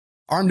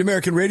Armed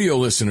American Radio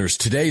listeners,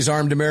 today's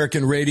Armed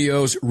American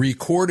Radio's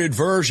recorded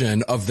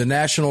version of the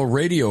national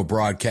radio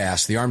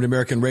broadcast, the Armed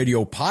American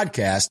Radio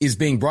podcast, is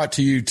being brought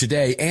to you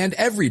today and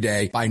every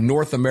day by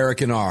North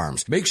American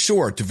Arms. Make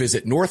sure to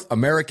visit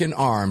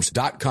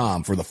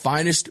NorthAmericanArms.com for the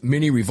finest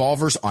mini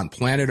revolvers on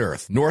planet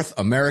Earth.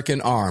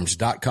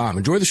 NorthAmericanArms.com.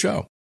 Enjoy the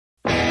show.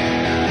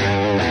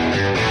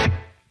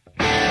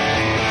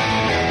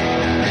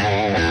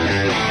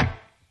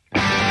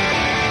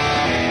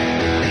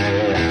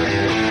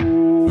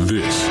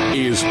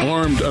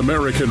 Armed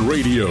American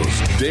Radio's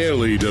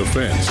Daily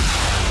Defense.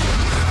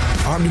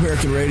 Armed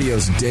American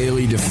Radio's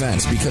Daily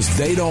Defense. Because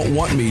they don't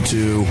want me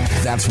to,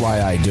 that's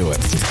why I do it.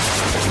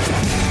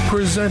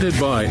 Presented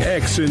by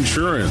X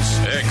Insurance.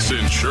 X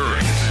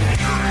Insurance.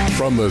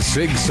 From the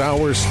Sig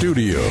Sauer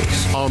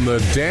Studios on the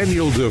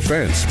Daniel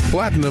Defense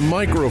Platinum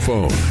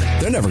Microphone.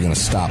 They're never going to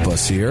stop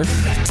us here.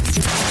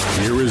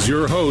 Here is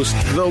your host,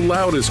 the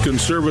loudest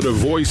conservative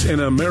voice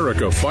in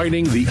America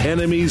fighting the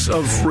enemies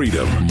of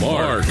freedom,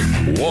 Mark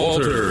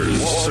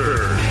Walters.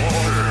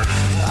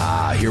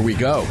 Here we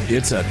go.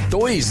 It's a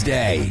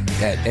Thursday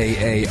at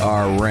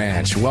AAR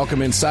Ranch.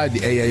 Welcome inside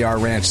the AAR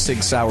Ranch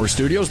Sig Sauer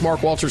Studios.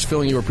 Mark Walters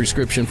filling you a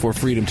prescription for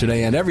freedom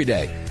today and every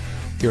day.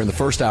 Here in the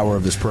first hour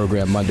of this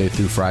program, Monday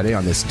through Friday,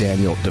 on this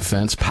Daniel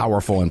Defense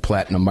powerful and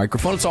platinum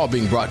microphone. It's all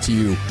being brought to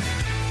you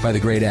by the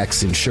great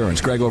X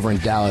Insurance. Greg over in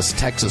Dallas,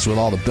 Texas, with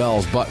all the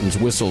bells, buttons,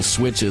 whistles,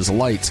 switches,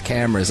 lights,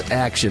 cameras,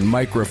 action,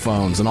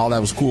 microphones, and all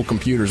those cool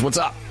computers. What's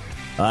up?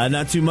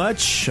 Not too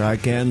much. I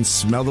can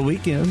smell the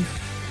weekend.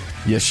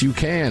 Yes, you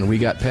can. We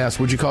got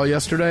past, what'd you call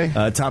yesterday?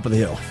 Top of the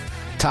hill.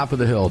 Top of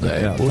the hill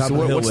day. Yeah,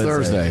 what's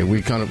Thursday?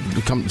 We kind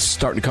of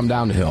starting to come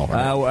down the hill.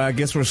 Right? I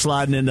guess we're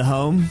sliding into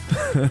home.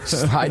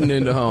 Sliding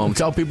into home.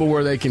 Tell people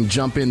where they can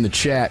jump in the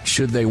chat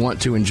should they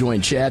want to, and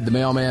join Chad, the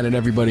mailman, and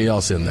everybody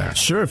else in there.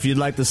 Sure. If you'd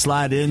like to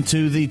slide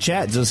into the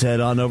chat, just head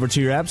on over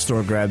to your app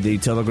store, grab the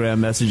Telegram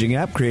messaging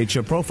app, create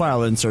your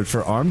profile, and search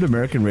for Armed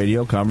American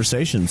Radio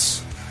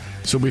Conversations.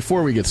 So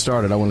before we get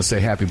started, I want to say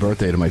happy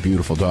birthday to my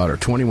beautiful daughter,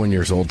 21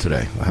 years old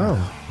today.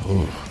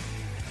 Oh.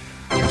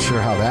 Not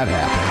sure how that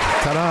happened.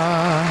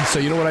 Ta-da! So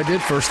you know what I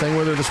did first thing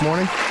with her this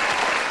morning?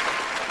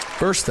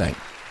 First thing.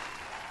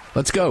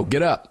 Let's go.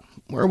 Get up.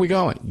 Where are we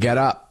going? Get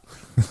up.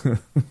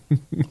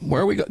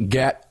 Where are we going?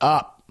 Get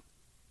up.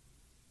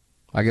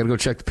 I got to go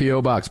check the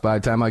P.O. box. By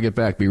the time I get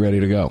back, be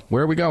ready to go.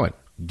 Where are we going?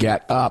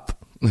 Get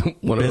up.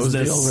 One of those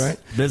deals, right?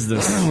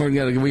 Business. we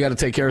got to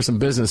take care of some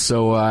business.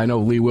 So I know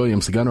Lee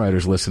Williams, the gun writer,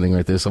 is listening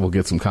right there, so we'll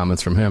get some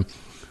comments from him.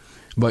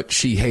 But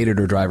she hated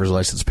her driver's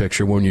license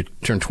picture. When you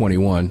turn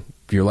 21,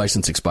 your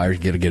license expires,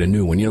 you got to get a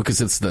new one, because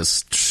it's the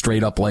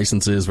straight-up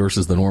licenses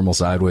versus the normal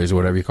sideways or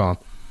whatever you call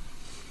them.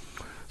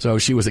 So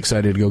she was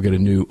excited to go get a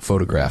new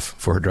photograph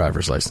for her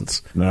driver's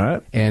license. All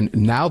right. And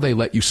now they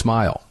let you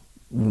smile.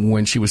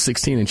 When she was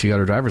 16 and she got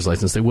her driver's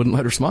license, they wouldn't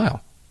let her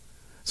smile.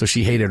 So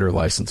she hated her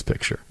license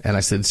picture. And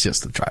I said, it's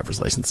just a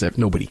driver's license.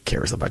 Nobody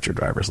cares about your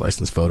driver's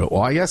license photo.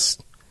 Well, I guess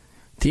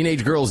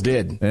teenage girls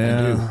did.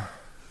 Yeah.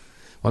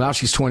 Well, now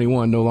she's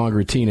 21, no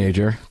longer a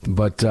teenager.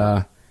 But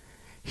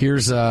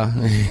here's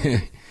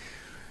the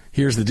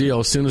deal.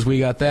 As soon as we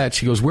got that,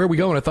 she goes, where are we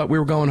going? I thought we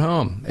were going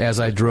home.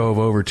 As I drove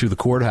over to the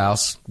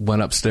courthouse,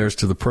 went upstairs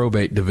to the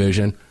probate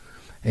division,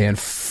 and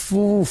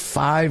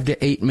 5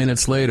 to 8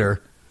 minutes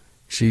later,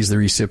 she's the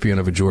recipient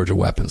of a Georgia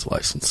weapons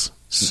license.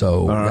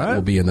 So that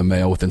will be in the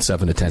mail within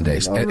 7 to 10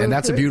 days. And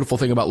that's a beautiful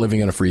thing about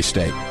living in a free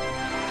state.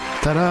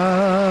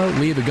 Ta-da!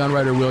 Lee, the gun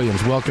writer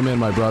Williams, welcome in,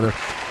 my brother.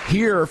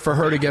 Here, for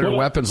her to get her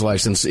weapons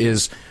license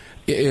is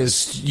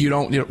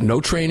no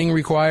training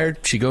required.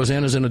 She goes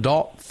in as an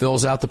adult,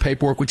 fills out the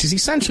paperwork, which is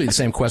essentially the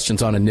same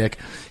questions on a NIC.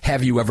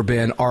 Have you ever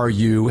been? Are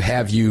you?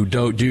 Have you?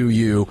 Do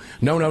you?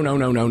 No.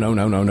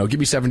 Give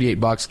me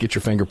 $78, get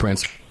your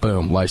fingerprints.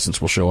 Boom, license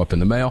will show up in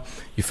the mail.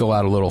 You fill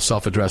out a little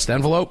self-addressed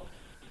envelope,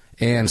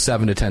 and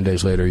 7 to 10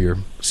 days later, your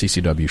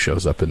CCW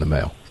shows up in the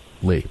mail.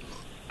 Lee.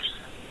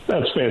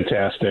 That's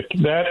fantastic.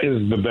 That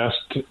is the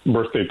best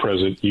birthday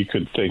present you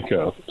could think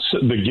of.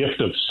 The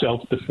gift of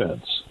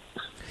self-defense.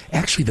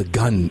 Actually, the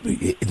gun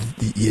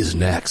is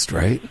next,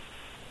 right?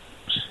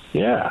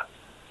 Yeah.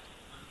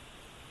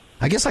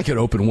 I guess I could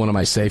open one of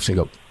my safes and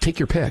go, take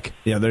your pick.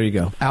 Yeah, there you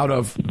go. Out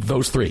of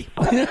those three.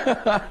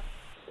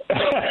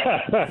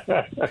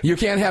 You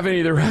can't have any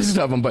of the rest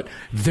of them, but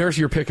there's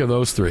your pick of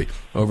those three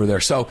over there.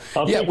 So,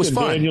 it was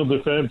fun. Daniel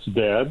Defense,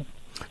 Dad.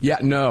 Yeah,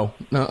 no.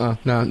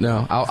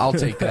 I'll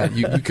take that.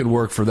 You could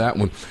work for that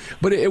one.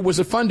 But it was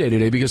a fun day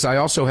today because I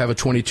also have a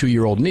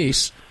 22-year-old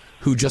niece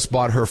who just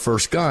bought her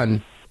first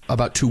gun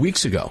about 2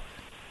 weeks ago.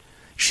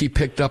 She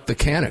picked up the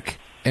Canik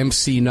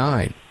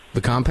MC9,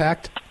 the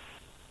compact,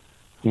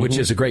 which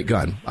is a great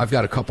gun. I've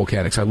got a couple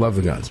Caniks. I love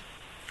the guns.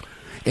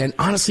 And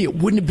honestly, it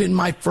wouldn't have been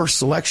my first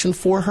selection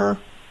for her,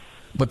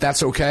 but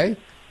that's okay.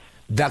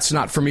 That's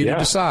not for me to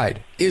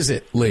decide. Is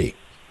it, Lee?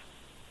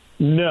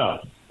 No.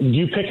 Do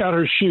you pick out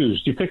her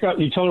shoes? Do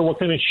you tell her what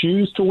kind of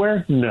shoes to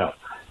wear? No.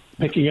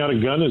 Picking out a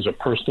gun is a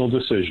personal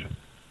decision.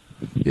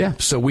 Yeah,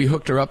 so we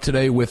hooked her up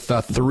today with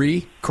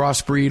 3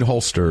 crossbreed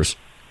holsters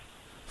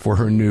for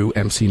her new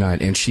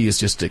MC9, and she is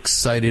just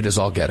excited as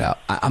all get out.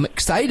 I'm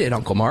excited,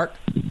 Uncle Mark.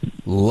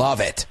 Love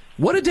it.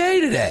 What a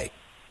day today.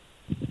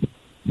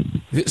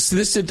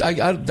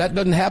 That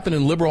doesn't happen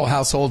in liberal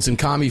households in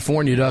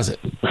California, does it?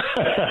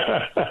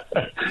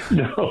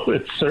 No,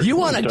 it's certainly You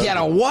want to get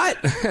a what?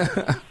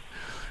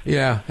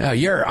 Yeah,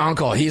 your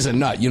uncle, he's a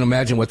nut. You can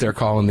imagine what they're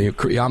calling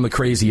I'm the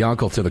crazy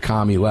uncle to the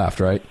commie left,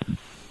 right?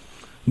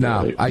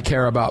 Now, Right. I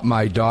care about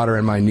my daughter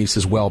and my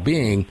niece's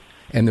well-being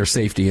and their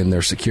safety and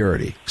their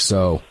security.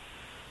 So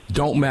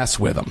don't mess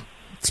with them.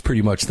 It's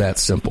pretty much that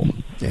simple.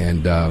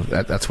 And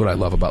that's what I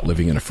love about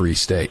living in a free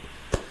state.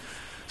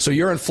 So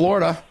you're in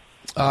Florida.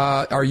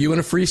 Are you in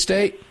a free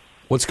state?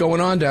 What's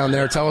going on down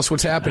there? Tell us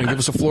what's happening. Give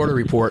us a Florida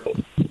report.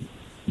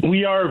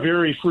 We are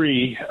very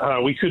free.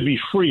 We could be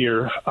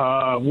freer.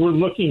 We're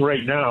looking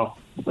right now.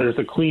 There's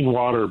a clean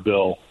water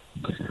bill.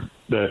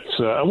 That's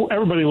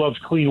everybody loves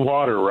clean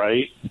water,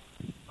 right?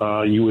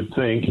 You would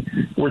think.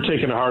 We're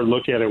taking a hard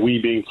look at it,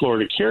 we being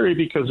Florida Carry,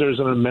 because there's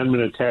an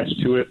amendment attached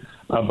to it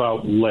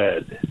about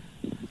lead.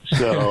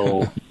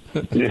 So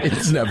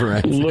It's never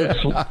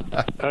ending.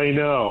 I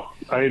know.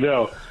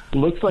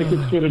 Looks like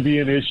it's going to be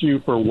an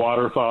issue for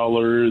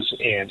waterfowlers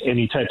and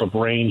any type of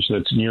range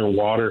that's near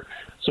water.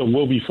 So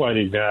we'll be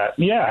fighting that.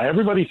 Yeah,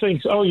 everybody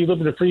thinks, oh, you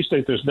live in a free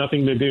state, there's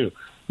nothing to do.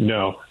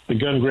 No, the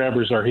gun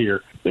grabbers are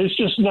here. There's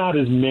just not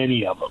as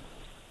many of them.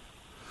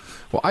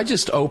 Well, I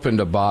just opened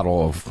a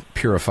bottle of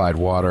purified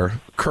water.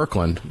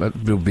 Kirkland, that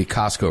would be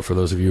Costco for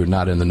those of you who are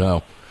not in the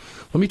know.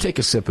 Let me take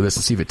a sip of this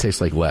and see if it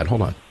tastes like lead.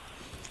 Hold on.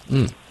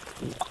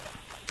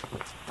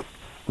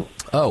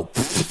 Oh,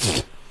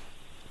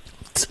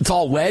 it's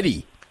all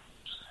leady.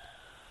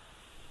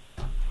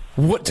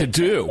 What to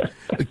do?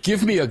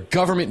 Give me a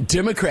government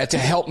Democrat to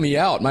help me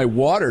out. My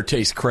water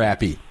tastes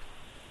crappy.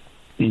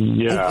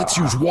 Yeah. Let's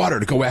use water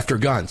to go after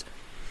guns.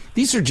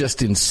 These are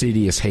just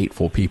insidious,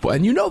 hateful people.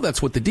 And you know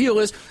that's what the deal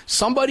is.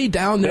 Somebody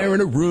down there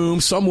in a room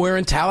somewhere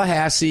in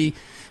Tallahassee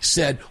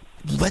said,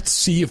 let's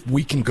see if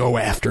we can go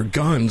after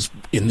guns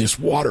in this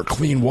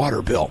clean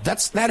water bill.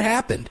 That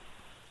happened.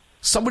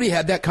 Somebody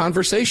had that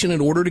conversation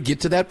in order to get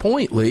to that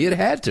point, Lee. It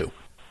had to.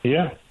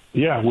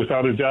 Yeah,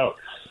 without a doubt.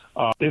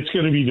 It's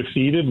going to be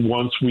defeated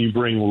once we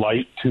bring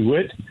light to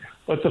it.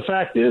 But the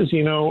fact is,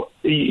 you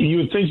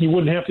would think you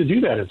wouldn't have to do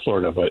that in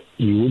Florida, but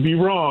you would be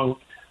wrong.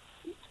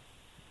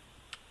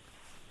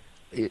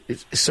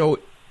 So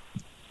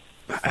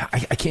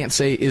I can't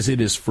say is it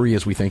as free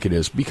as we think it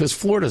is, because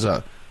Florida's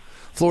a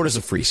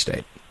free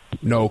state,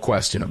 no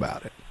question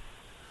about it.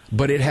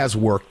 But it has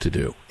work to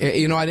do.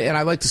 And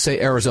I like to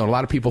say Arizona. A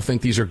lot of people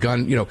think these are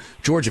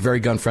Georgia, very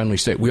gun-friendly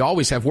state. We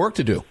always have work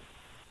to do.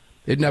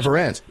 It never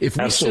ends. If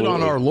we sit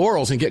on our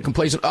laurels and get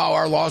complacent,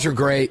 our laws are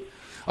great,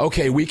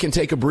 okay, we can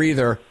take a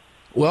breather.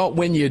 Well,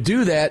 when you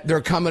do that,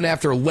 they're coming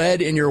after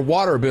lead in your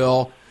water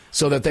bill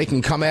so that they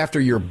can come after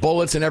your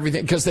bullets and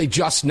everything, because they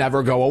just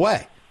never go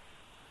away.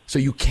 So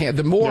you can't.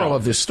 The moral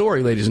of this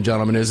story, ladies and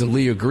gentlemen, is, and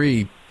Lee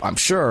agree, I'm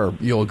sure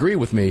you'll agree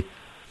with me.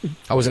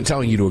 I wasn't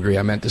telling you to agree.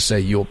 I meant to say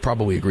you'll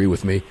probably agree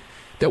with me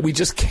that we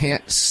just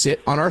can't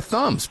sit on our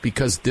thumbs,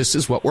 because this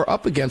is what we're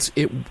up against.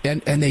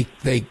 And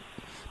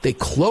they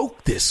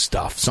cloak this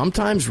stuff,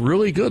 sometimes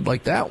really good,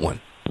 like that one.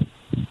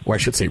 Or I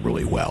should say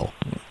really well,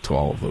 to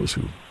all of those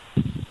who,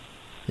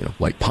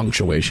 like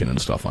punctuation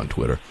and stuff on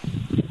Twitter.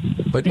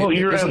 But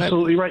you're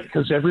absolutely right,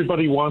 because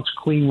everybody wants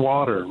clean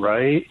water,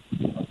 right?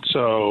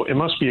 So it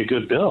must be a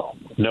good bill.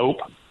 Nope.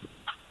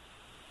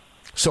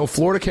 So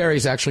Florida Carry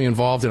is actually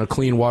involved in a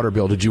clean water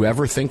bill. Did you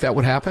ever think that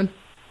would happen?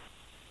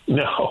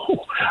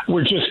 No,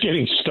 we're just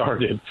getting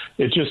started.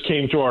 It just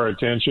came to our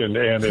attention,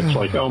 and it's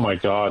like, oh, my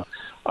God.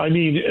 I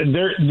mean,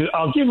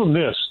 I'll give them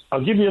this.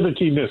 I'll give the other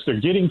team this.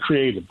 They're getting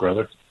creative,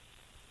 brother.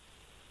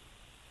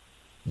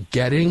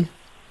 Getting?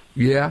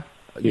 Yeah.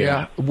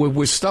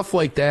 With stuff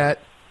like that,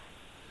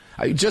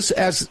 just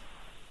as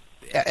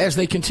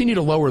they continue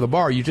to lower the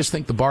bar, you just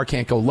think the bar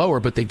can't go lower,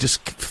 but they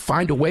just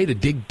find a way to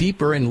dig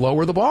deeper and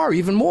lower the bar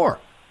even more.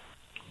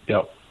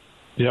 Yep.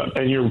 Yeah,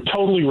 and you're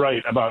totally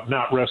right about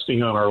not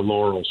resting on our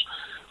laurels.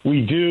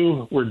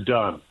 We're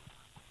done.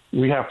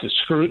 We have to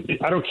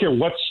I don't care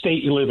what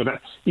state you live in.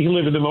 You can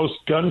live in the most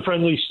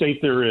gun-friendly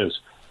state there is.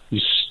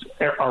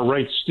 Our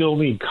rights still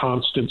need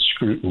constant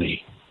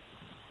scrutiny.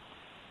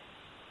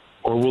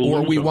 Or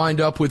we wind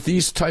up with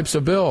these types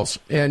of bills.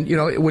 And,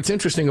 what's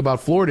interesting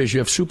about Florida is you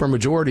have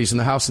supermajorities in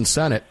the House and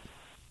Senate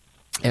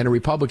and a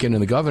Republican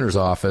in the governor's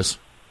office,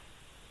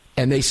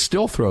 and they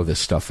still throw this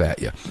stuff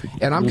at you.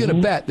 And I'm going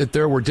to bet that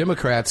there were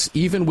Democrats,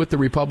 even with the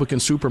Republican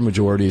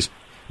supermajorities,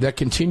 that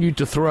continued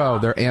to throw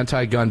their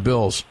anti-gun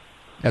bills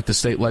at the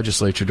state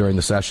legislature during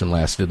the session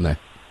last, didn't they?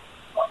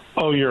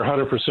 Oh, you're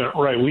 100%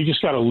 right. We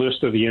just got a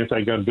list of the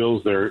anti-gun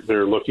bills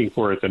they're looking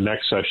for at the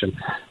next session,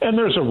 and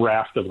there's a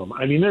raft of them.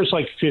 I mean, there's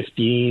like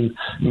 15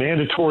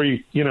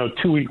 mandatory,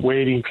 2-week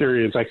waiting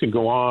periods. I could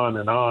go on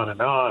and on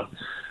and on,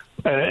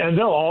 and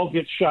they'll all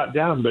get shot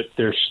down. But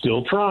they're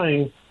still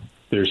trying.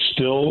 They're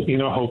still,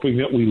 hoping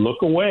that we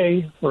look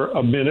away for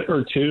a minute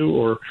or two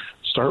or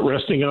start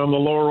resting on the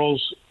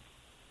laurels,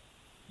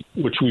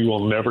 which we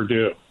will never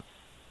do.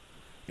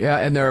 Yeah,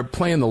 and they're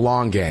playing the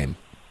long game.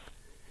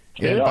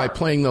 And by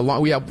playing the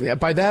long,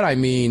 by that I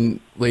mean,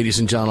 ladies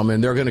and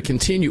gentlemen, they're going to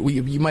continue.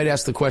 You might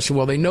ask the question,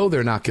 well, they know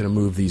they're not going to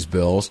move these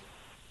bills.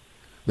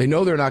 They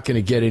know they're not going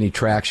to get any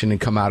traction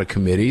and come out of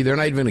committee. They're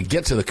not even going to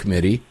get to the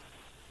committee.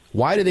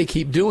 Why do they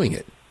keep doing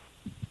it?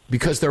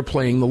 Because they're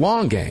playing the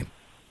long game.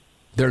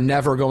 They're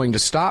never going to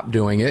stop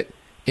doing it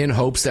in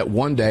hopes that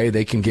one day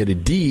they can get a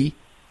D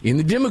in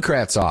the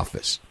Democrats'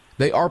 office.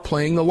 They are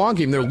playing the long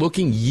game. They're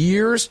looking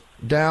years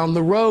down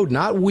the road,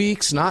 not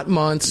weeks, not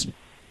months,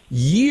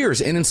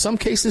 years, and in some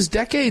cases,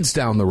 decades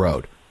down the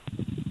road.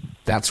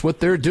 That's what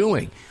they're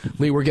doing.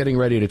 Lee, we're getting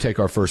ready to take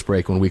our first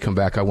break. When we come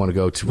back, I want to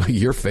go to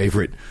your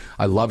favorite.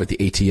 I love it, the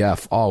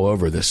ATF, all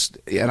over this.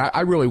 And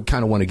I really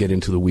kind of want to get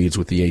into the weeds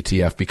with the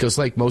ATF because,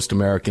 like most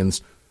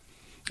Americans,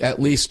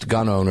 at least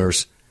gun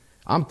owners,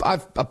 I'm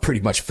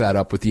pretty much fed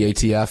up with the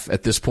ATF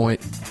at this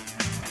point.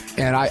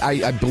 And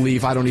I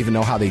believe I don't even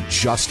know how they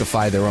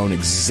justify their own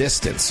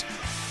existence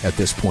at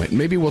this point.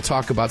 Maybe we'll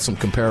talk about some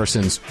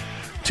comparisons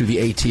to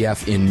the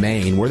ATF in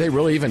Maine. Were they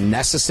really even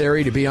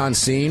necessary to be on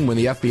scene when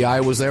the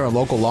FBI was there and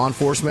local law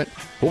enforcement?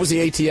 What was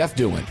the ATF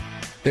doing?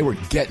 They were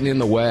getting in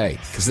the way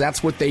because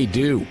that's what they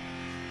do.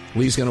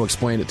 Lee's going to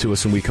explain it to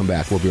us when we come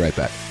back. We'll be right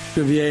back.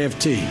 To the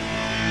AFT.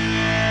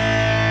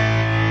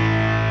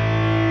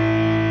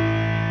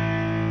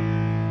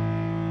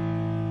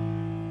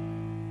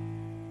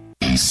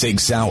 Sig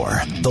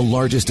Sauer, the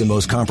largest and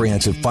most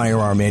comprehensive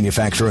firearm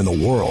manufacturer in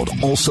the world,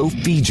 also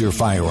feeds your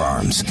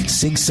firearms.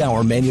 Sig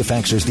Sauer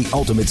manufactures the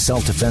ultimate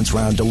self-defense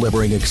round,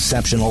 delivering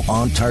exceptional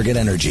on-target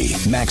energy,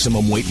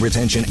 maximum weight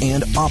retention,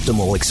 and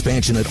optimal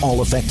expansion at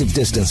all effective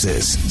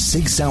distances.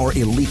 Sig Sauer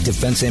Elite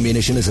Defense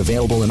ammunition is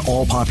available in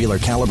all popular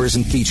calibers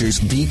and features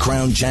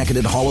V-Crown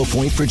jacketed hollow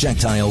point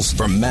projectiles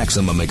for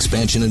maximum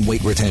expansion and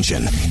weight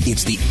retention.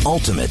 It's the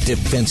ultimate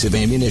defensive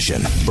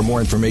ammunition. For more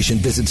information,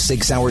 visit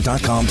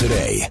SigSauer.com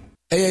today.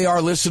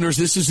 AAR listeners,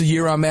 this is the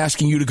year I'm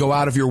asking you to go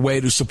out of your way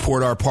to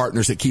support our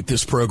partners that keep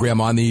this program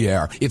on the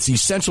air. It's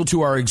essential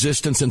to our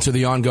existence and to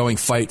the ongoing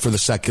fight for the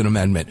Second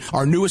Amendment.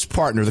 Our newest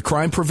partner, the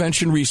Crime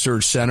Prevention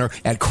Research Center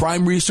at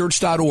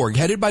crimeresearch.org,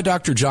 headed by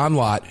Dr. John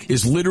Lott,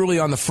 is literally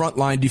on the front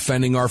line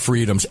defending our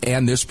freedoms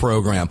and this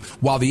program.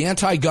 While the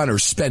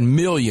anti-gunners spend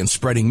millions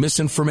spreading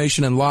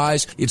misinformation and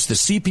lies, it's the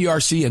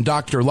CPRC and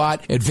Dr.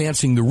 Lott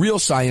advancing the real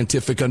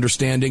scientific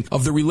understanding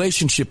of the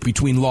relationship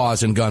between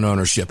laws and gun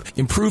ownership,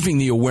 improving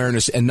the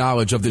awareness and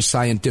knowledge of this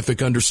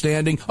scientific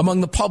understanding among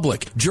the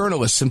public,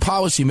 journalists, and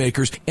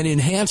policymakers, and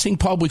enhancing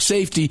public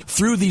safety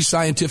through these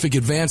scientific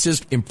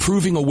advances,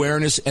 improving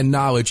awareness and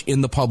knowledge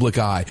in the public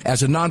eye.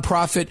 As a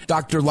nonprofit,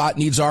 Dr. Lott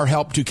needs our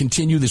help to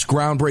continue this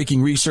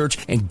groundbreaking research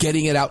and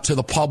getting it out to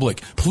the public.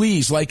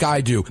 Please, like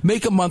I do,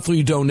 make a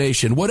monthly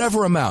donation,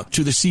 whatever amount,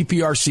 to the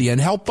CPRC and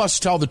help us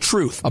tell the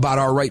truth about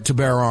our right to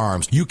bear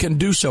arms. You can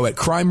do so at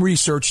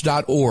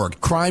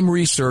crimeresearch.org.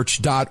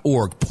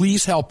 crimeresearch.org.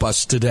 Please help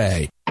us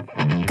today.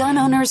 Gun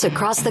owners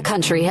across the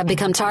country have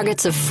become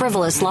targets of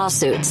frivolous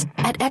lawsuits.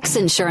 At X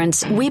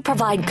Insurance, we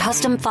provide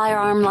custom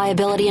firearm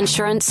liability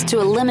insurance to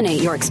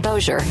eliminate your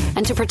exposure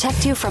and to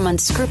protect you from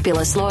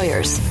unscrupulous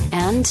lawyers.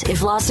 And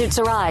if lawsuits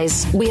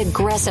arise, we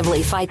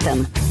aggressively fight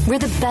them. We're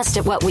the best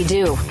at what we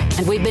do,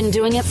 and we've been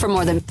doing it for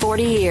more than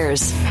 40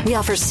 years. We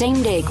offer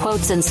same-day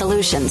quotes and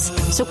solutions.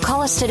 So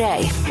call us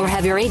today or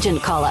have your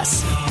agent call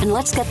us, and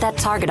let's get that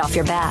target off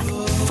your back.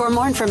 For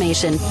more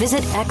information,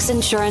 visit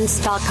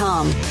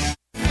xinsurance.com.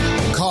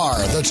 Car,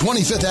 the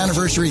 25th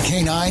anniversary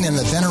K9 and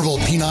the venerable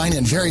P9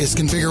 in various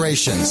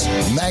configurations.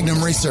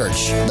 Magnum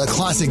Research, the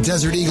classic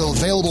Desert Eagle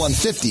available in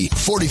 50,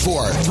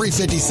 44,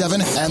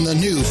 357, and the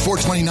new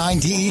 429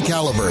 DE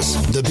calibers.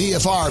 The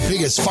BFR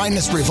biggest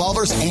finest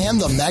revolvers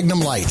and the Magnum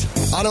Light.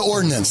 Auto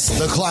Ordnance,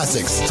 the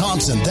classics.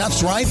 Thompson,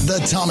 that's right, the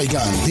Tommy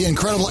gun, the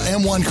incredible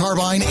M1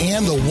 carbine,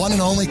 and the one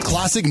and only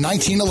classic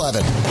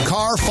 1911.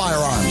 Car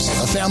Firearms,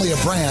 a family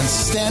of brands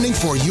standing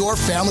for your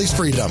family's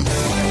freedom.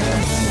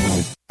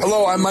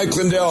 Hello, I'm Mike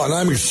Lindell, and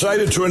I'm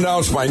excited to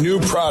announce my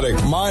new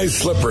product, My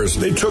Slippers.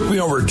 They took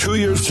me over 2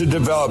 years to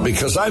develop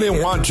because I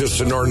didn't want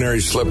just an ordinary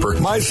slipper.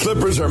 My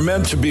slippers are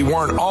meant to be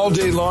worn all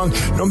day long,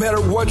 no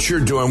matter what you're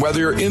doing, whether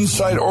you're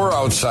inside or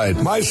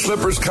outside. My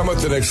slippers come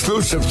with an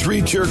exclusive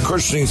 3-tier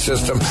cushioning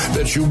system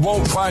that you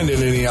won't find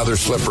in any other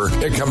slipper.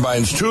 It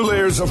combines 2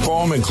 layers of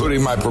foam,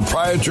 including my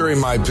proprietary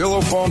My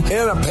Pillow foam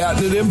and a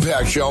patented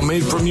impact shell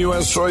made from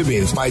U.S.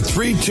 soybeans. My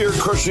 3-tier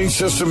cushioning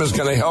system is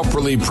going to help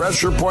relieve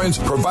pressure points,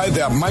 provide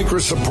that micro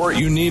support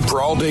you need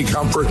for all-day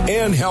comfort,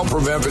 and help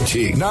prevent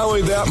fatigue. Not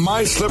only that,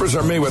 my slippers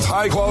are made with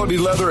high-quality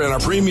leather and a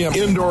premium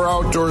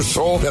indoor-outdoor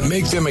sole that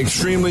make them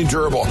extremely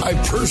durable. I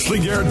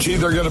personally guarantee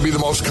they're going to be the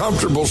most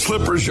comfortable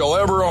slippers you'll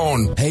ever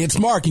own. Hey, it's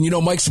Mark, and you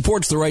know Mike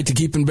supports the right to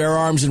keep and bear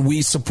arms, and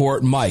we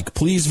support Mike.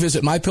 Please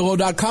visit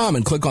MyPillow.com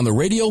and click on the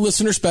radio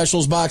listener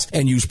specials box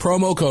and use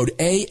promo code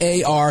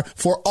AAR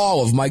for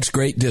all of Mike's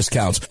great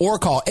discounts. Or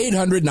call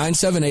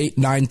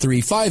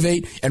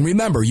 800-978-9358, and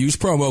remember, use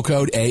promo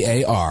code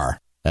AAR.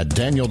 At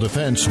Daniel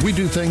Defense, we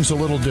do things a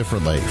little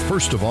differently.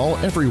 First of all,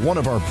 every one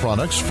of our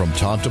products, from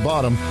top to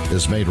bottom,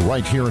 is made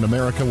right here in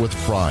America with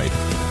pride.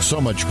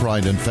 So much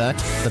pride, in fact,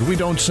 that we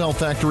don't sell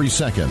factory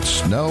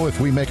seconds. No, if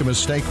we make a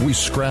mistake, we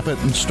scrap it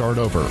and start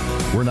over.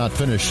 We're not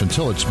finished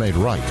until it's made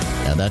right.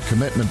 And that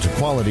commitment to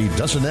quality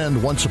doesn't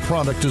end once a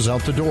product is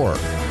out the door.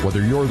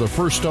 Whether you're the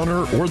first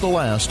owner or the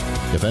last,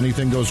 if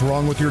anything goes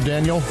wrong with your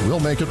Daniel,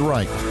 we'll make it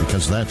right,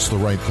 because that's the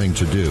right thing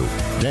to do.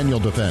 Daniel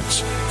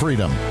Defense.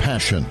 Freedom,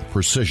 passion,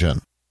 precision.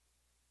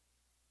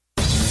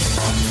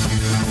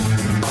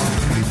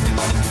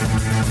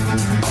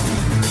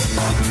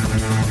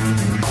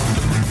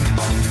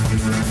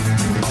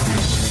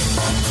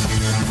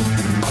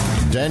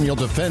 Daniel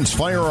Defense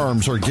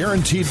firearms are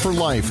guaranteed for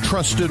life,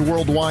 trusted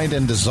worldwide,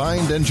 and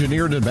designed,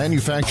 engineered, and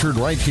manufactured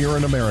right here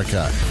in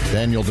America.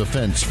 Daniel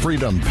Defense,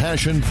 freedom,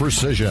 passion,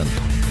 precision.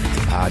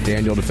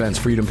 Daniel Defense,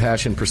 freedom,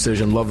 passion,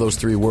 precision. Love those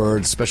three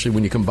words, especially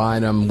when you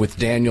combine them with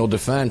Daniel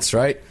Defense,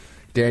 right?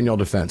 Daniel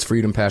Defense,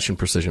 freedom, passion,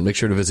 precision. Make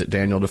sure to visit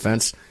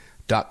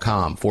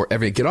DanielDefense.com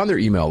get on their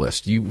email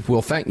list. You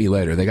will thank me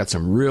later. They got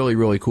some really,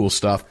 really cool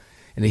stuff,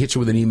 and they hit you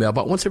with an email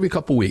about once every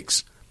couple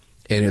weeks.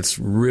 And it's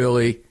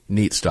really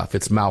neat stuff.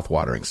 It's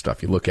mouth-watering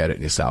stuff. You look at it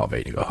and you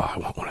salivate. And you go, oh, I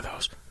want one of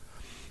those.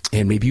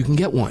 And maybe you can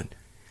get one.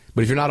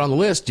 But if you're not on the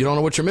list, you don't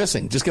know what you're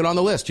missing. Just get on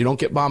the list. You don't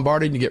get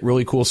bombarded. And you get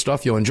really cool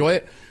stuff. You'll enjoy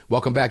it.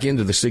 Welcome back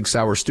into the Sig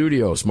Sauer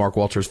Studios. Mark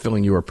Walters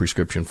filling your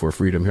prescription for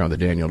freedom here on the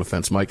Daniel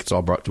Defense Mic. It's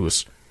all brought to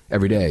us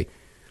every day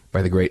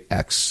by the great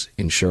X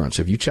Insurance.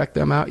 Have you checked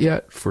them out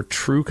yet for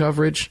true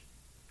coverage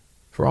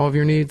for all of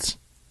your needs?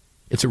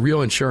 It's a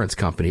real insurance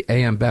company,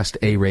 AM Best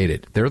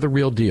A-rated. They're the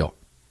real deal.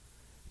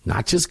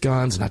 Not just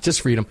guns, not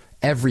just freedom,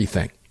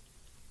 everything.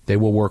 They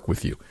will work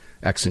with you.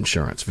 X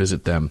Insurance.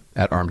 Visit them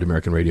at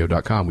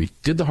armedamericanradio.com. We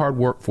did the hard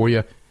work for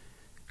you.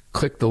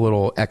 Click the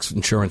little X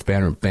Insurance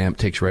banner and bam,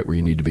 takes you right where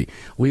you need to be.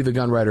 Lee the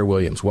Gunwriter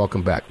Williams,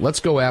 welcome back. Let's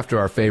go after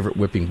our favorite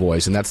whipping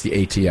boys, and that's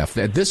the ATF.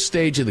 At this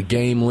stage of the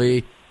game,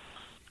 Lee,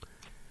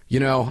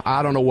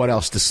 I don't know what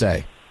else to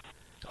say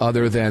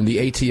other than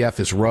the ATF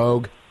is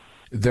rogue.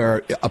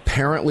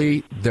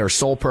 Apparently, their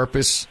sole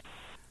purpose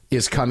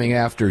is coming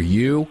after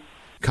you,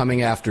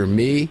 coming after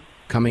me,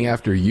 coming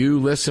after you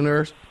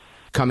listeners,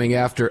 coming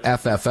after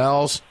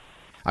FFLs.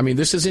 I mean,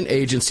 this is an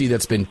agency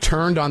that's been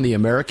turned on the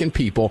American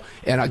people.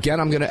 And again,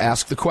 I'm going to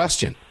ask the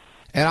question.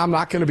 And I'm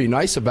not going to be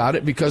nice about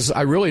it because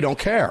I really don't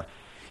care.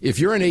 If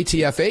you're an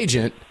ATF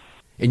agent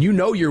and you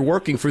know you're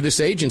working for this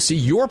agency,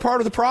 you're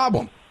part of the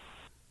problem.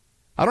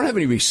 I don't have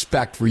any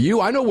respect for you.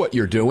 I know what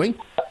you're doing.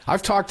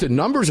 I've talked to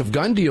numbers of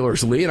gun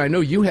dealers, Lee, and I know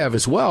you have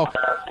as well,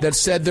 that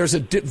said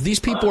these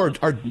people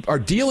are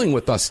dealing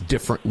with us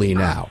differently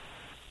now.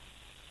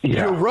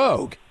 Yeah. You're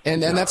rogue,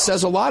 and that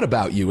says a lot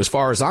about you as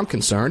far as I'm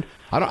concerned.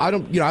 I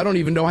don't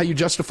even know how you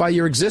justify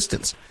your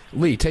existence.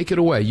 Lee, take it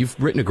away. You've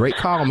written a great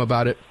column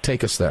about it.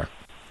 Take us there.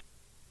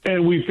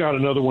 And we've got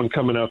another one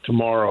coming out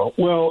tomorrow.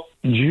 Well,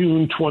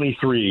 June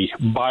 23,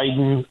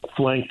 Biden,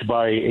 flanked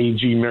by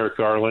AG Merrick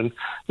Garland,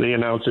 they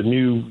announced a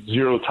new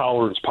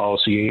zero-tolerance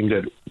policy aimed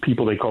at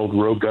people they called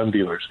rogue gun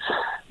dealers.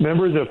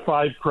 Remember the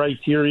 5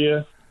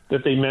 criteria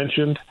that they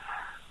mentioned?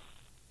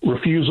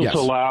 Refusal to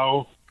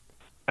allow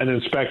an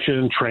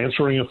inspection,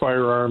 transferring a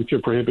firearm to a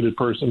prohibited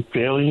person,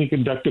 failing to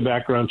conduct a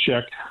background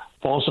check,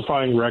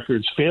 falsifying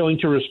records, failing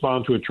to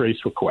respond to a trace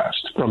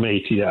request from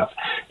ATF.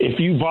 If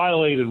you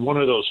violated one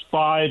of those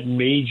 5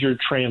 major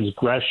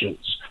transgressions,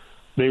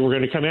 they were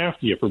going to come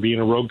after you for being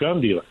a rogue gun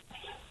dealer.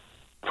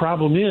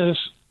 Problem is,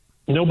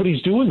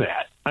 nobody's doing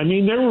that. I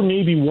mean, there were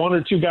maybe 1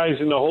 or 2 guys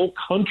in the whole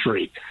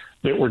country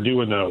that were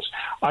doing those.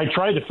 I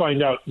tried to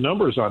find out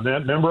numbers on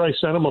that. Remember, I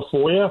sent them a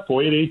FOIA at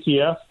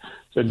ATF,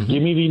 said,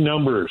 give me the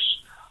numbers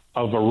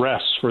of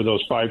arrests for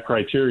those 5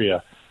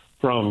 criteria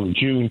from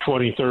June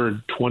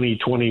 23rd,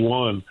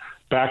 2021,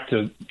 back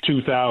to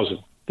 2000.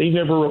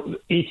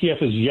 ATF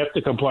has yet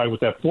to comply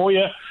with that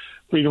FOIA,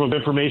 Freedom of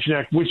Information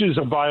Act, which is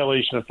a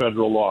violation of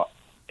federal law.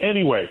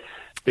 Anyway,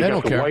 they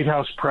got the White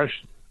House pressure.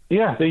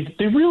 Yeah, they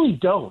really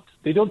don't.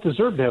 They don't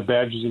deserve to have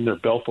badges in their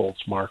belt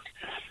folds, Mark,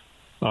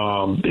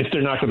 if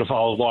they're not going to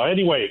follow the law.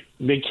 Anyway,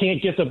 they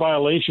can't get the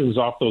violations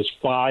off those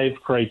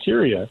 5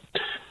 criteria.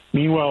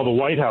 Meanwhile, the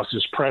White House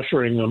is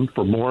pressuring them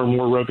for more and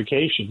more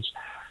revocations.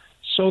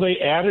 So they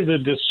added a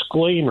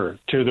disclaimer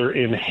to their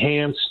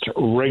enhanced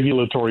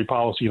regulatory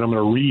policy, and I'm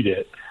going to read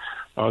it.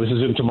 This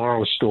is in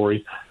tomorrow's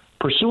story.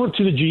 Pursuant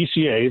to the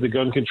GCA, the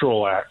Gun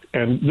Control Act,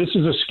 and this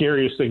is the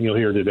scariest thing you'll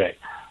hear today.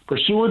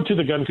 Pursuant to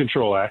the Gun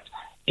Control Act,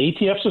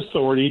 ATF's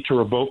authority to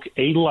revoke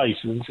a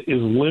license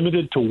is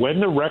limited to when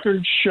the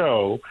records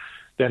show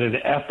that an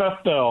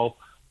FFL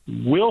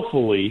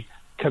willfully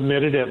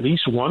committed at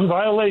least one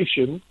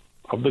violation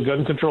of the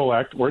Gun Control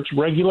Act or its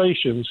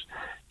regulations,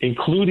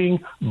 including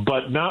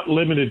but not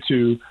limited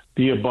to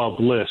the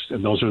above list.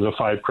 And those are the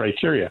 5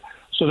 criteria.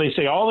 So they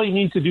say all they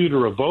need to do to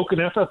revoke an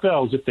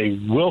FFL is if they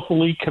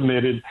willfully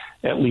committed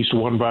at least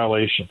one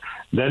violation.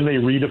 Then they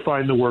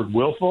redefine the word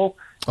willful,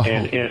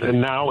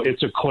 and now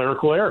it's a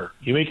clerical error.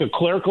 You make a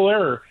clerical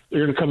error,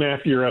 they're going to come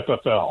after your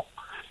FFL.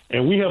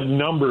 And we have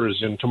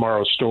numbers in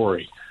tomorrow's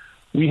story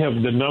we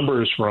have the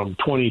numbers from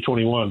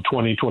 2021,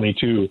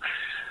 2022,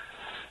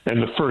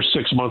 and the first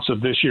 6 months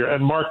of this year.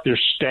 And, Mark, they're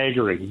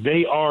staggering.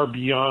 They are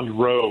beyond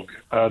rogue.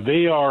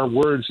 They are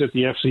words that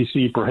the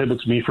FCC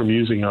prohibits me from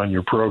using on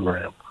your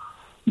program.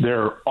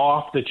 They're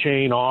off the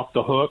chain, off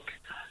the hook,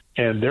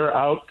 and they're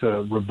out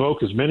to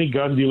revoke as many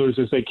gun dealers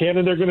as they can,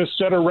 and they're going to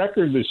set a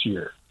record this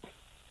year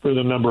for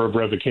the number of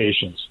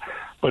revocations.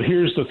 But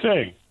here's the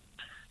thing.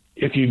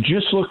 If you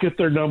just look at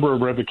their number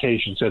of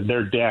revocations and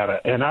their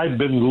data, and I've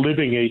been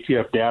living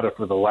ATF data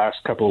for the last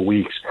couple of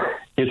weeks,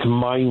 it's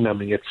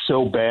mind-numbing. It's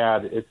so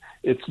bad.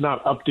 It's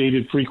not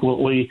updated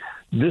frequently.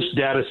 This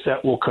data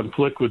set will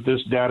conflict with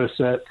this data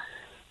set.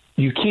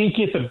 You can't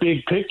get the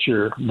big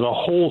picture, the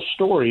whole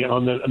story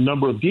on the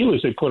number of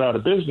dealers they put out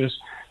of business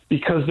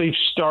because they've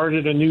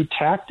started a new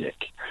tactic,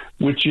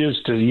 which is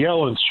to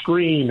yell and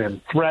scream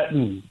and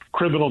threaten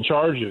criminal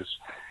charges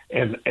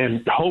and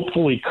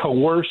hopefully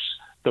coerce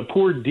the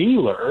poor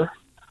dealer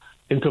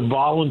into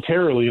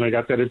voluntarily, and I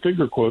got that in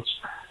finger quotes,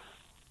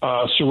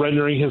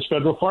 surrendering his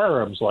federal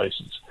firearms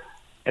license.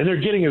 And they're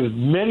getting as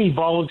many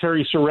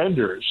voluntary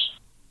surrenders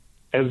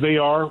as they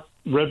are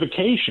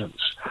revocations.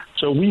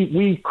 So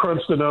we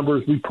crunched the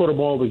numbers, we put them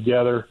all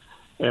together,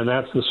 and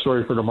that's the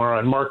story for tomorrow.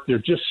 And Mark, they're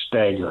just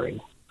staggering.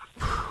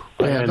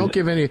 Yeah, don't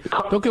give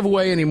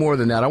away any more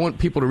than that. I want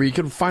people to read.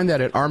 You can find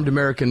that at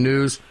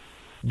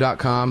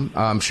armedamericannews.com.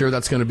 I'm sure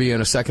that's going to be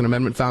in a Second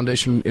Amendment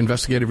Foundation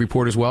investigative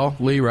report as well,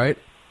 Lee, right?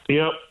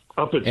 Yep,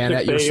 up at 6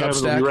 a.m.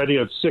 It'll be ready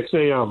at 6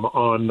 a.m.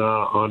 on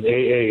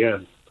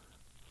AAN.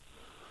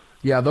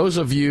 Yeah, those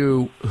of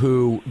you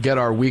who get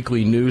our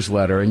weekly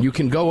newsletter, and you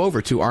can go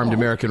over to Armed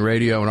American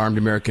Radio and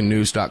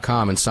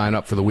armedamericannews.com and sign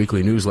up for the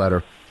weekly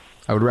newsletter.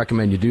 I would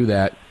recommend you do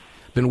that.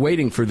 Been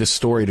waiting for this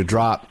story to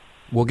drop.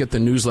 We'll get the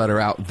newsletter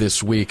out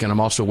this week, and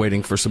I'm also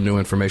waiting for some new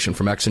information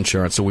from X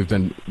Insurance, so we've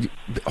been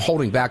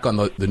holding back on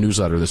the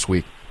newsletter this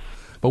week.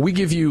 But we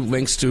give you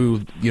links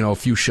to, a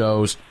few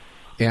shows,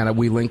 and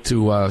we link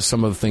to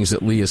some of the things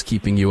that Lee is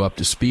keeping you up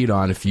to speed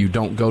on. If you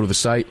don't go to the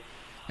site,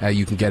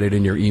 you can get it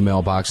in your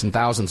email box, and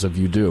thousands of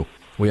you do.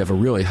 We have a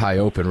really high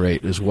open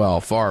rate as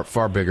well, far,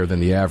 far bigger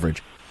than the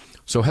average.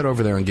 So head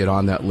over there and get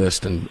on that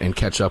list and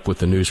catch up with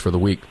the news for the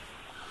week.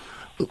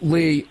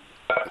 Lee,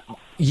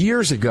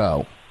 years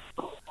ago,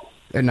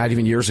 and not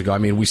even years ago, I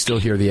mean, we still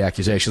hear the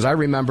accusations. I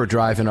remember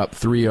driving up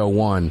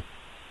 301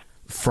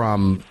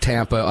 from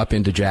Tampa up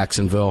into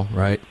Jacksonville,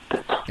 right?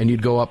 And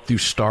you'd go up through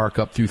Stark,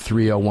 up through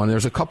 301.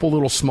 There's a couple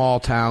little small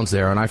towns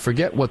there, and I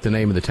forget what the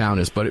name of the town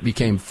is, but it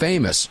became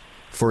famous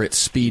for its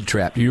speed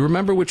trap. Do you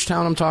remember which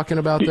town I'm talking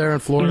about there in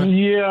Florida?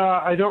 Yeah,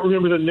 I don't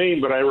remember the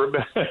name, but I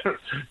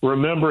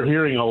remember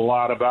hearing a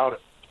lot about it.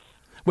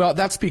 Well,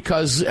 that's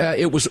because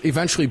it was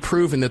eventually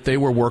proven that they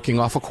were working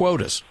off of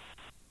quotas.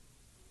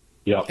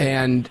 Yeah.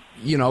 And,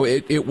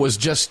 it was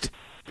just,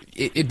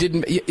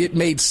 it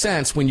made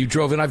sense when you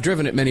drove, and I've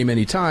driven it many,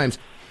 many times,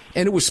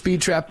 and it was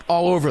speed trapped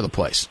all over the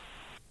place.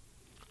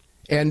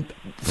 And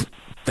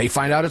they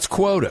find out it's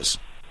quotas.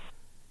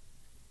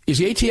 Is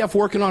the ATF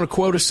working on a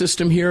quota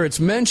system here? It's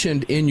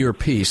mentioned in your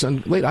piece.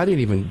 And wait,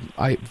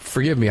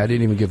 forgive me, I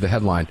didn't even give the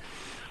headline.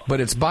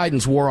 But it's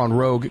Biden's war on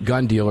rogue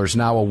gun dealers,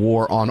 now a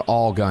war on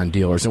all gun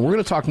dealers. And we're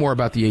going to talk more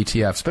about the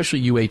ATF, especially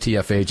you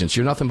ATF agents.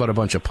 You're nothing but a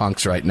bunch of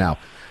punks right now.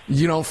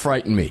 You don't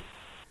frighten me.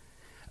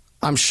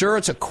 I'm sure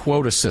it's a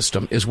quota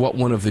system, is what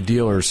one of the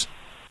dealers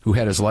who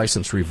had his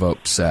license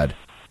revoked said.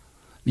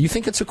 You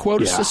think it's a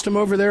quota system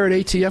over there at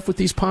ATF with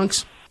these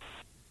punks?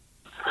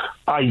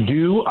 I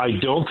do. I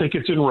don't think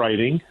it's in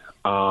writing.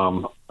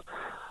 I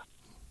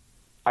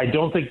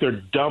don't think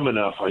they're dumb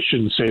enough. I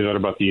shouldn't say that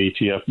about the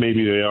ATF.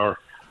 Maybe they are.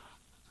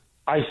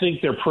 I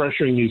think they're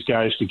pressuring these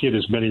guys to get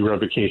as many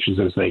revocations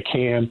as they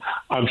can.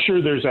 I'm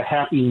sure there's a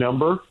happy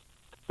number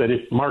that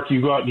if, Mark,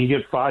 you go out and you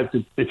get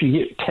if you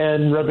get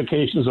 10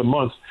 revocations a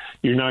month,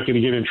 you're not going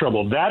to get in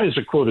trouble. That is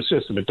a quota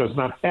system. It does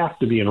not have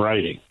to be in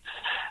writing.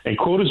 And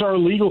quotas are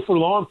illegal for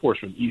law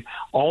enforcement.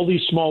 All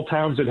these small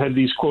towns that had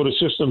these quota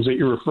systems that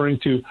you're referring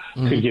to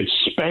could get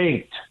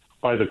spanked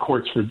by the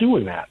courts for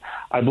doing that.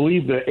 I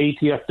believe the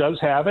ATF does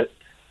have it.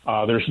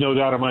 There's no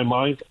doubt in my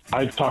mind.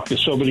 I've talked to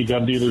so many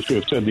gun dealers who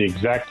have said the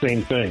exact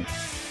same thing.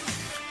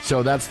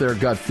 So that's their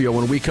gut feel.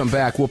 When we come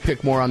back, we'll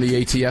pick more on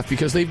the ATF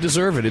because they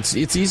deserve it. It's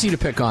easy to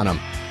pick on them.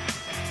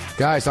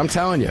 Guys, I'm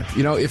telling you,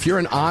 if you're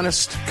an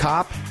honest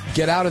cop,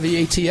 get out of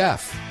the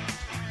ATF.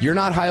 You're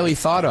not highly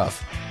thought of.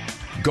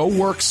 Go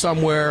work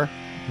somewhere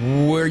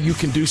where you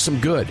can do some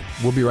good.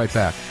 We'll be right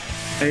back.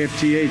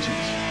 AFT agents.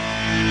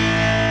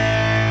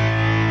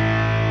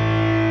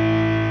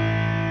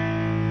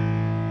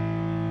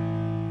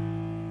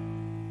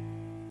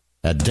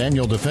 At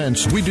Daniel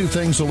Defense, we do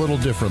things a little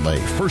differently.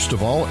 First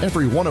of all,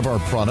 every one of our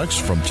products,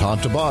 from top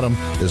to bottom,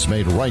 is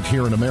made right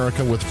here in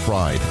America with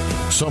pride.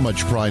 So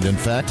much pride, in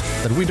fact,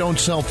 that we don't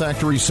sell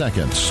factory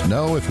seconds.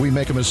 No, if we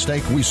make a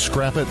mistake, we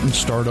scrap it and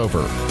start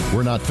over.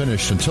 We're not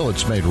finished until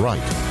it's made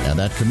right. And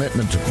that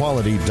commitment to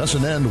quality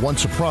doesn't end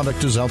once a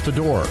product is out the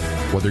door.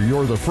 Whether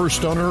you're the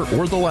first owner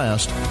or the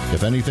last,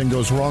 if anything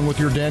goes wrong with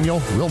your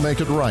Daniel, we'll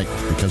make it right,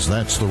 because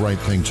that's the right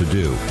thing to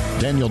do.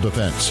 Daniel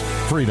Defense.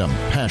 Freedom,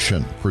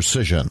 passion,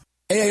 precision.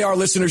 AAR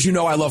listeners, you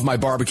know I love my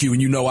barbecue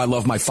and you know I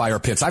love my fire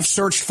pits. I've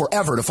searched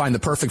forever to find the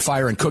perfect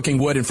fire and cooking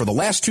wood, and for the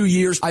last 2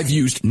 years, I've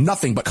used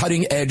nothing but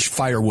cutting-edge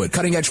firewood.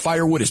 Cutting-edge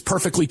firewood is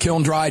perfectly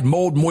kiln-dried,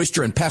 mold,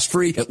 moisture, and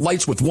pest-free. It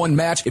lights with one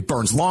match. It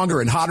burns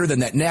longer and hotter than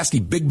that nasty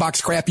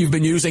big-box crap you've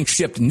been using.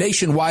 Shipped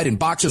nationwide in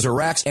boxes or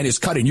racks, and is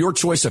cut in your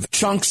choice of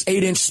chunks,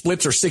 8-inch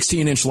splits, or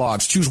 16-inch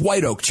logs. Choose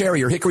white oak,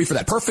 cherry, or hickory for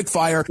that perfect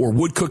fire or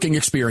wood cooking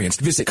experience.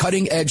 Visit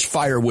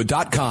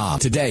cuttingedgefirewood.com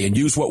today and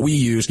use what we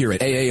use here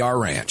at AAR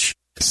Ranch.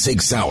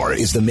 Sig Sauer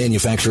is the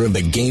manufacturer of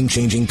the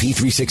game-changing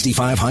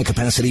P365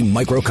 high-capacity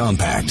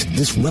micro-compact.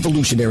 This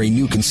revolutionary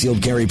new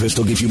concealed carry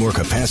pistol gives you more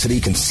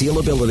capacity,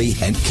 concealability,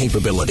 and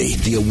capability.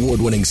 The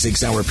award-winning Sig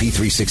Sauer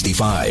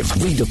P365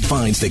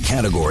 redefines the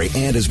category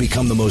and has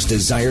become the most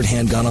desired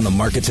handgun on the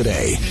market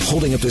today.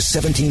 Holding up to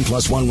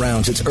 17+1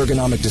 rounds, its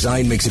ergonomic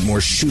design makes it more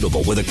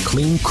shootable with a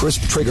clean,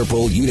 crisp trigger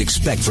pull you'd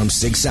expect from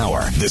Sig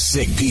Sauer. The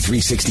Sig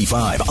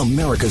P365,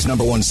 America's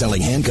 #1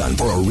 selling handgun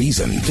for a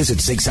reason. Visit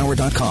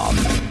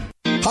SigSauer.com.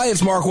 Hi,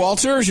 it's Mark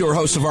Walters, your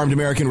host of Armed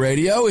American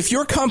Radio. If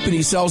your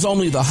company sells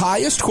only the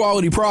highest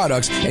quality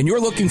products and you're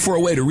looking for a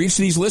way to reach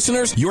these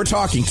listeners, you're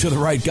talking to the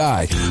right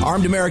guy.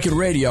 Armed American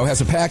Radio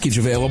has a package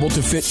available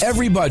to fit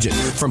every budget,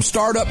 from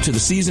startup to the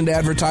seasoned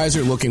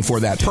advertiser looking for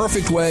that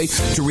perfect way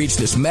to reach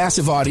this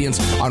massive audience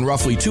on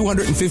roughly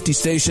 250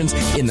 stations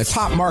in the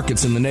top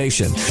markets in the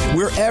nation.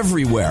 We're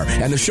everywhere,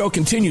 and the show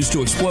continues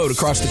to explode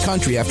across the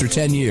country after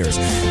 10 years.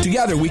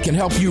 Together, we can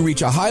help you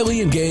reach a highly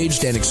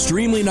engaged and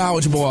extremely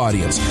knowledgeable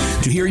audience.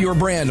 To hear your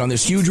brand on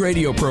this huge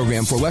radio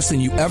program for less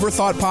than you ever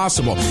thought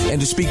possible,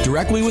 and to speak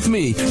directly with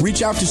me,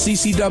 reach out to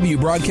CCW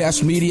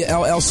Broadcast Media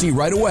LLC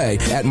right away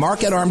at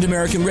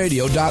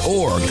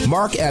mark@armedamericanradio.org.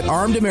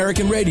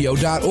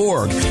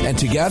 mark@armedamericanradio.org. And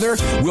together,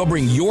 we'll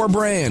bring your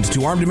brand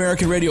to Armed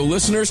American Radio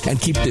listeners and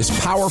keep this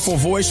powerful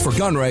voice for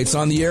gun rights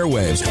on the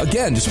airwaves.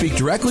 Again, to speak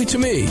directly to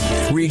me,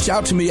 reach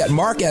out to me at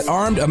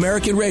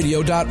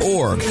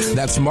mark@armedamericanradio.org.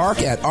 That's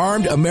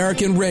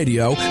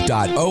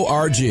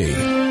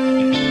mark@armedamericanradio.org.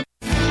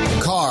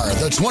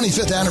 The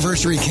 25th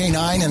anniversary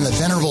K9 and the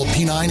venerable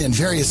P9 in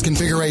various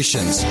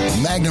configurations.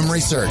 Magnum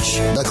Research,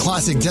 the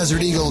classic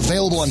Desert Eagle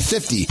available in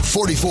 50,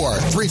 44,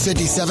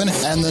 357,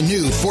 and the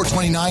new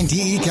 429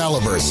 DE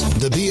calibers.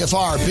 The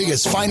BFR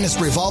biggest,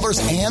 finest revolvers,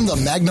 and the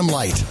Magnum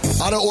Light.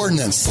 Auto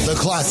Ordnance, the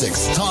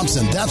classics.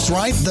 Thompson, that's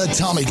right, the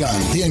Tommy gun,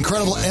 the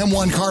incredible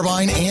M1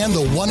 carbine, and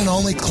the one and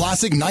only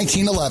classic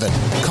 1911.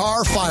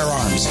 Carr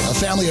Firearms, a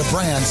family of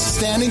brands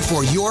standing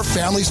for your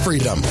family's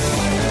freedom.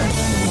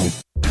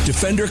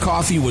 Defender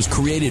Coffee was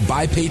created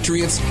by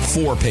patriots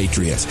for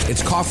patriots.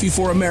 It's coffee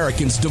for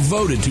Americans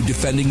devoted to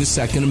defending the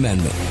Second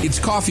Amendment. It's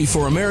coffee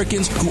for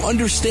Americans who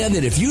understand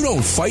that if you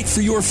don't fight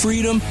for your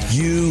freedom,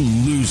 you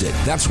lose it.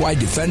 That's why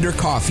Defender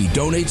Coffee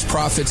donates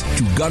profits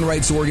to gun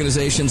rights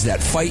organizations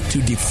that fight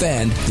to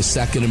defend the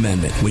Second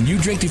Amendment. When you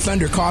drink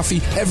Defender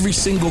Coffee, every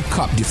single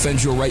cup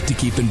defends your right to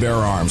keep and bear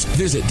arms.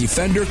 Visit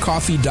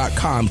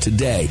DefenderCoffee.com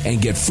today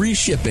and get free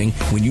shipping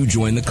when you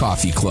join the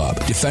coffee club.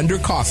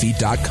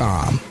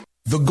 DefenderCoffee.com.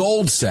 The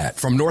Gold Set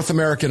from North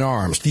American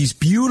Arms. These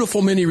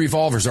beautiful mini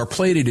revolvers are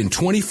plated in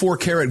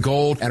 24-karat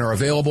gold and are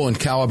available in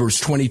calibers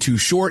 22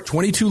 short,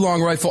 22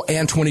 long rifle,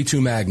 and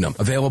 22 magnum.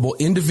 Available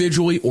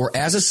individually or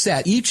as a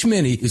set, each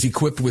mini is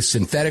equipped with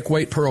synthetic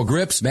white pearl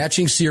grips,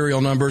 matching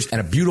serial numbers,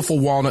 and a beautiful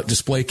walnut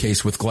display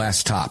case with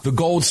glass top. The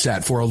Gold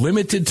Set for a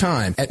limited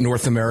time at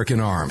North American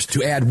Arms.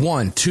 To add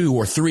 1, 2,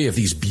 or 3 of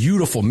these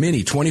beautiful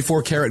mini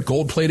 24-karat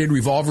gold-plated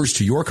revolvers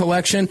to your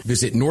collection,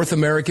 visit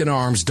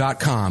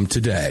NorthAmericanArms.com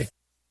today.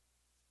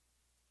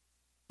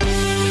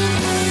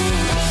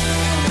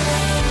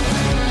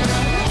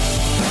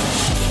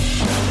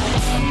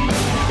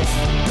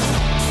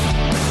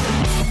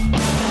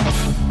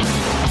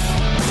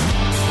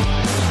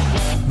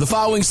 The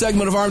following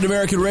segment of Armed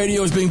American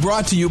Radio is being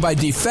brought to you by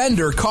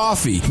Defender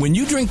Coffee. When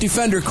you drink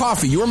Defender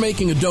Coffee, you're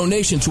making a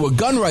donation to a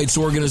gun rights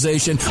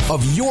organization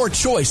of your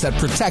choice that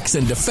protects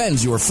and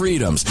defends your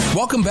freedoms.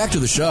 Welcome back to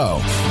the show.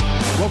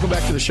 Welcome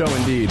back to the show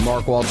indeed.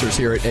 Mark Walters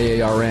here at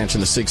AAR Ranch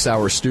in the 6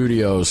 Hour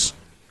Studios,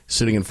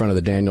 sitting in front of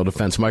the Daniel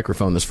Defense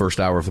microphone this first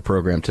hour of the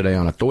program today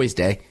on a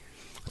Thursday.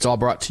 It's all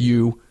brought to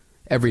you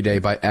every day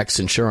by X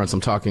Insurance.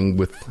 I'm talking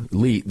with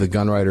Lee, the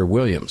gunwriter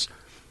Williams.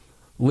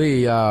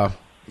 Lee,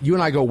 you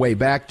and I go way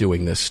back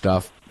doing this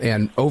stuff,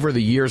 and over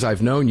the years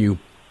I've known you,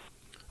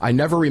 I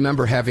never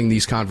remember having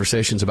these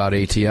conversations about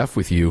ATF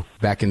with you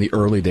back in the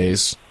early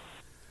days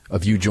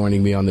of you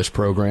joining me on this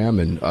program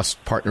and us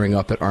partnering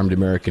up at Armed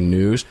American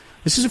News.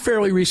 This is a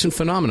fairly recent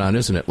phenomenon,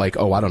 isn't it? Like,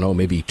 I don't know,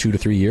 maybe 2 to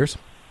 3 years?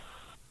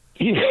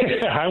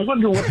 Yeah, I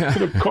wonder what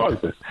could have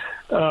caused this.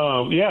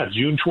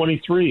 June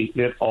 23,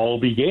 it all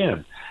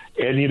began.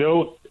 And,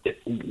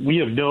 we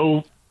have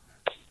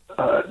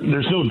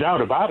there's no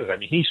doubt about it. I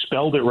mean, he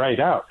spelled it right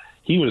out.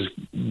 He was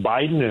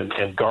Biden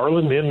and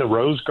Garland in the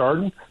Rose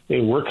Garden.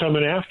 They were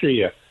coming after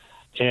you.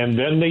 And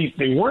then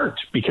they weren't,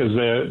 because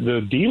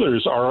the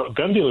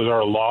gun dealers are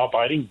a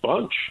law-abiding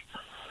bunch.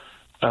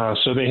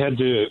 So they had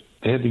to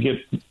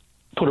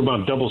put them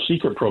on double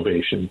secret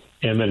probation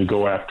and then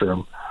go after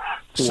them.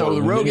 So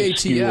the rogue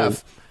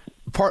ATF,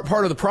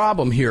 part of the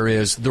problem here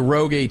is the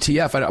rogue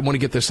ATF. I want to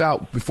get this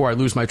out before I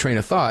lose my train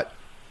of thought.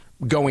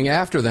 Going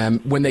after them,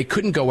 when they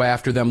couldn't go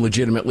after them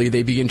legitimately,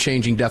 they begin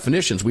changing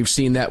definitions. We've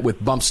seen that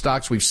with bump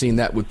stocks. We've seen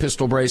that with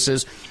pistol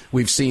braces.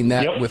 We've seen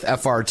that with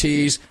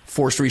FRTs,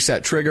 forced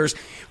reset triggers.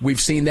 We've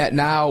seen that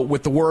now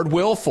with the word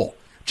willful.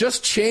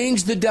 Just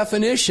change the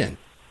definition,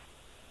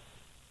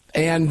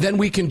 and then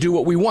we can do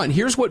what we want.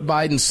 Here's what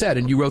Biden said,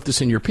 and you wrote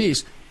this in your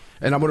piece,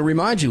 and I'm going to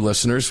remind you,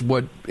 listeners,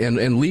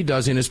 and Lee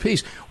does in his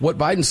piece, what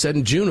Biden said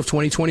in June of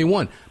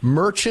 2021.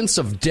 Merchants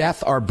of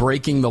death are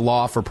breaking the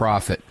law for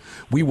profit.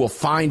 We will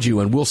find you,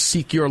 and we'll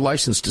seek your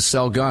license to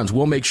sell guns.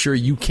 We'll make sure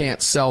you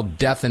can't sell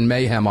death and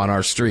mayhem on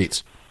our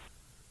streets.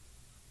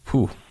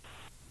 Whew.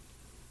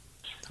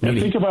 And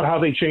think about how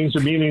they changed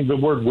the meaning of the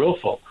word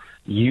willful.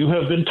 You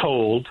have been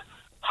told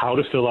how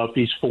to fill out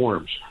these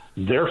forms.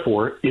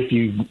 Therefore, if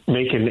you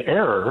make an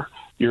error,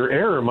 your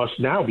error must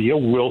now be a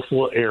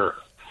willful error.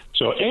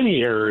 So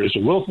any error is a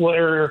willful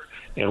error,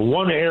 and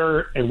one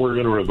error, and we're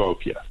going to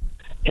revoke you.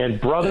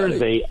 And, brother,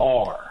 they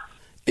are.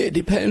 It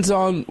depends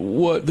on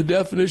what the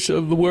definition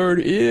of the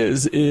word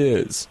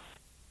is.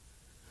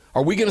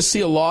 Are we going to see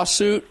a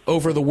lawsuit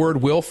over the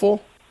word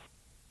willful?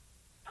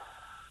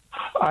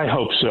 I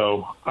hope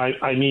so.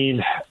 I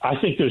mean, I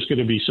think there's going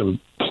to be some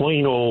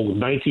plain old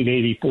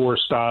 1984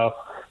 style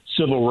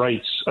civil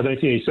rights,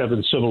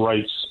 1987 civil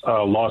rights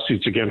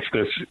lawsuits against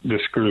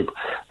this group,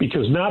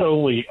 because not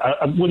only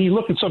when you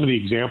look at some of the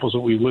examples that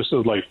we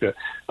listed, like the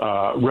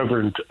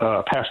Reverend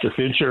Pastor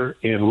Fincher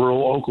in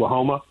rural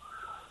Oklahoma,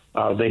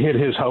 they hit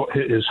his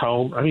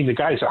home. I mean, the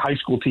guy's a high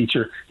school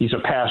teacher. He's a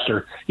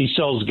pastor. He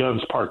sells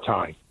guns part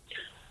time.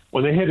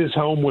 When they hit his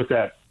home with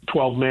that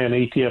 12-man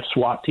ATF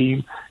SWAT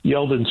team,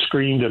 yelled and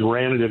screamed and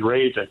ranted and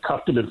raved and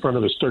cuffed him in front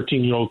of his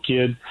 13-year-old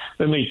kid.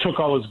 Then they took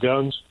all his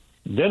guns.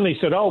 Then they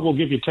said, we'll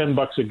give you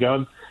 $10 a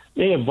gun.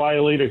 They have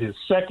violated his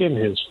second,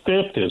 his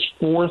fifth, his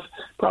fourth,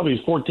 probably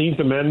his 14th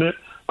Amendment,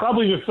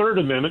 probably the Third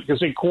Amendment, because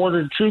they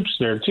quartered troops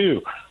there,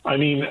 too. I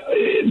mean,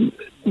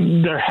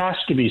 there has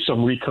to be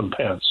some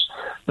recompense.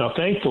 Now,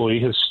 thankfully,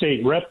 his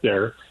state rep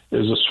there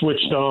is a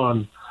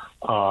switched-on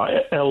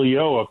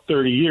LEO of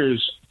 30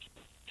 years.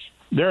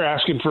 They're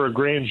asking for a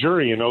grand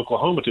jury in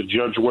Oklahoma to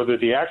judge whether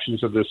the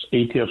actions of this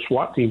ATF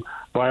SWAT team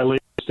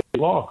violate state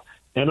law.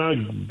 And I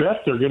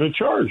bet they're going to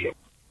charge him.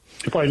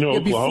 If I know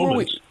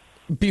Oklahomans.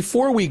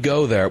 Before we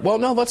go there, well,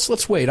 no,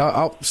 let's wait.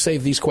 I'll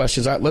save these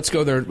questions. Let's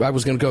go there. I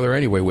was going to go there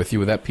anyway with you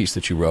with that piece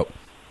that you wrote.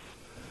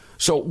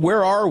 So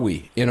where are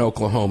we in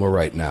Oklahoma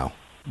right now?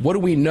 What do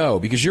we know?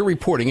 Because you're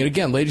reporting, and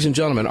again, ladies and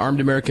gentlemen,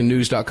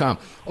 armedamericannews.com.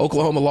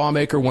 Oklahoma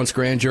lawmaker wants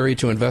grand jury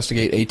to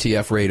investigate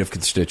ATF raid of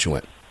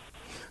constituent.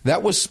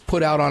 That was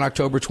put out on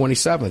October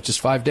 27th, just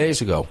 5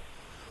 days ago.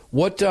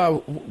 What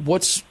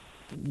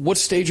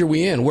stage are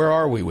we in? Where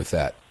are we with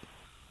that?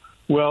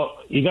 Well,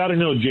 you got to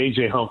know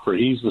J.J.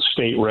 Humphrey. He's the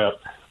state rep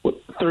with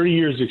 30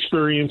 years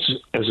experience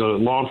as a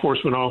law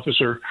enforcement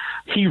officer.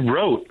 He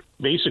wrote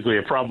basically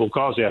a probable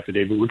cause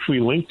affidavit, which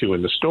we linked to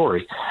in the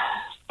story,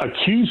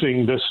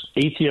 accusing this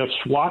ATF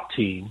SWAT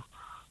team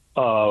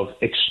of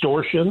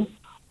extortion,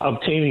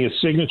 obtaining a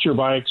signature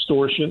by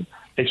extortion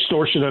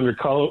under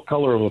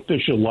color of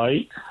official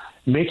light,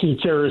 making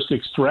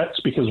terroristic threats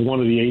because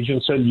one of the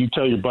agents said, you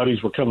tell your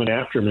buddies we're coming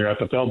after them, your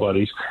FFL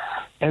buddies.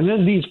 And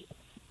then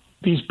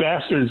these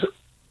bastards,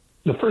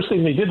 the first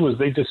thing they did was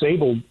they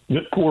disabled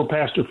poor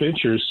Pastor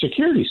Fincher's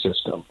security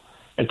system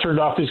and turned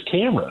off his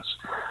cameras.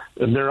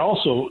 And they're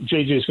also,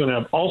 JJ's going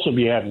to also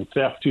be adding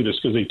theft to this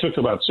because they took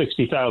about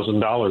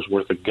 $60,000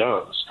 worth of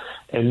guns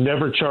and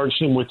never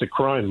charged him with the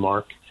crime,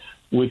 Mark,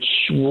 which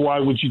why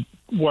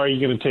are you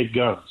going to take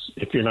guns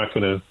if you're not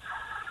going to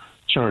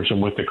charge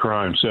them with the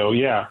crime? So,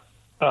 yeah,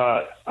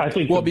 I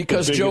think. Well,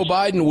 because Joe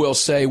Biden will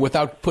say,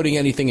 without putting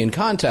anything in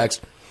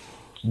context,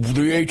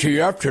 the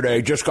ATF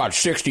today just got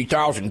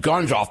 60,000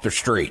 guns off the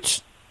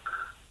streets.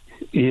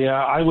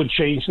 Yeah, I would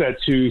change that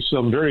to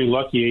some very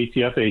lucky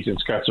ATF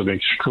agents got some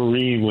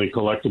extremely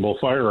collectible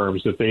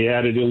firearms that they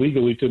added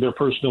illegally to their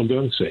personal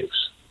gun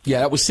safes. Yeah,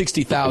 that was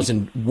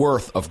 60,000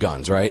 worth of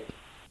guns, right?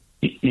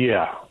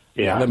 Yeah.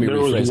 Let me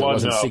rephrase. It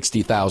wasn't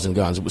 60,000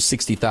 guns. It was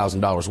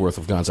 $60,000 worth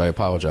of guns. I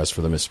apologize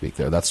for the misspeak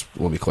there. Let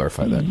me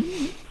clarify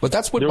that. But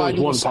that's what Biden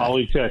was saying. There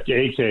was one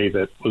Polytech AK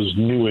that was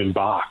new in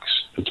box.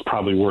 It's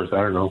probably worth,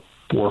 I don't know,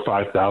 $4,000 or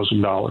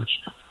 $5,000.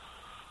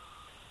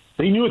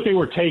 They knew what they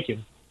were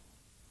taking.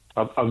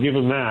 I'll give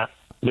them that.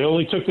 They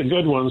only took the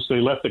good ones. They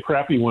left the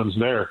crappy ones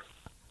there.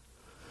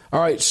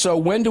 All right, so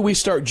when do we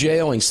start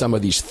jailing some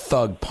of these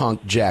thug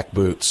punk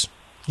jackboots?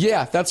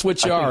 Yeah, that's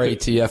what you are,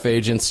 ATF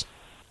agents.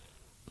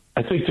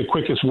 I think the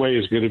quickest way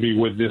is going to be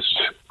when this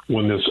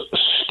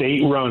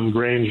state-run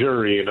grand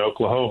jury in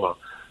Oklahoma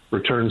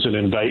returns an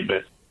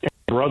indictment. And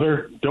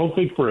brother, don't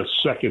think for a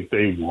second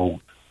they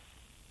won't.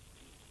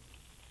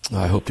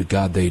 I hope to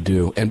God they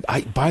do. And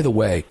by the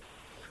way,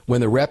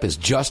 when the rep is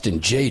Justin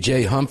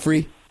J.J.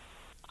 Humphrey,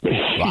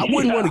 I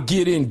wouldn't want to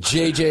get in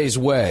J.J.'s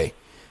way.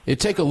 You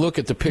take a look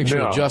at the picture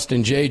of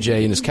Justin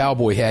J.J. in his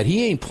cowboy hat.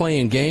 He ain't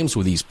playing games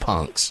with these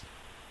punks.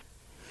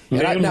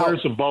 Man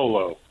wears a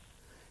bolo.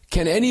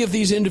 Can any of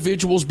these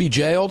individuals be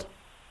jailed?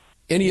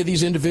 Any of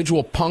these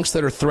individual punks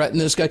that are threatening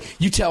this guy?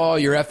 You tell all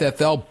your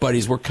FFL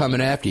buddies we're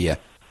coming after you.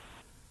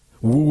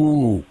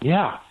 Woo.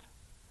 Yeah.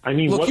 I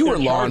mean, look, you were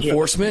law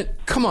enforcement.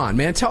 Come on,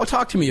 man.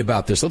 Talk to me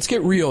about this. Let's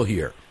get real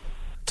here.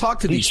 Talk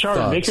to these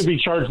thugs. They could be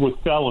charged with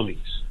felonies.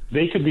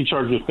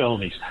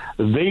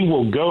 They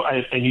will go,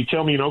 and you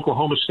tell me an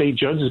Oklahoma state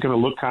judge is going to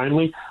look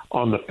kindly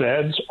on the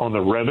feds, on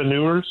the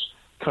revenuers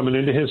coming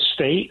into his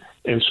state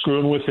and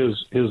screwing with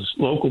his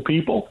local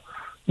people?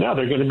 No,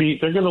 they're going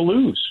to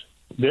lose.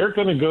 They're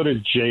going to go to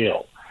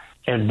jail.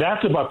 And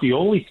that's about the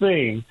only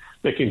thing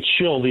that can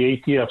chill the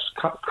ATF's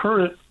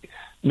current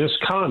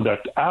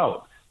misconduct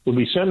out. We'll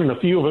be sending a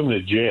few of them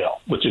to jail,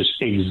 which is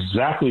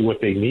exactly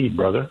what they need,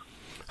 brother.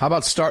 How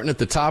about starting at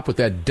the top with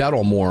that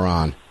Dettel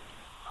moron?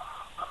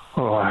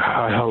 Oh,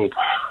 I hope.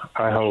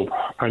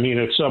 I mean,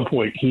 at some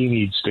point, he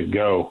needs to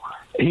go.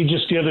 He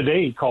just the other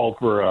day called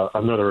for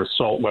another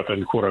assault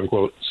weapon,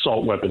 quote-unquote,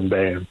 assault weapon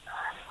ban.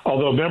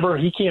 Although, remember,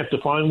 he can't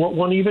define what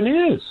one even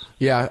is.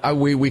 Yeah,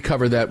 we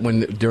covered that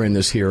during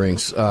this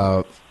hearings.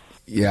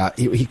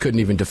 He couldn't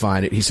even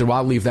define it. He said, well,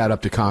 I'll leave that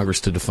up to Congress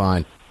to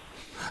define.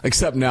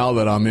 Except now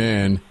that I'm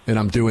in and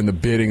I'm doing the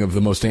bidding of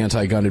the most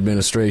anti-gun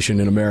administration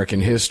in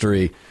American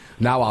history,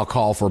 now I'll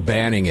call for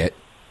banning it.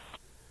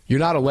 You're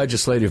not a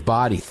legislative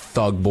body,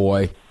 thug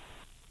boy.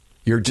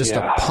 You're just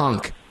a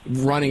punk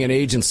running an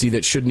agency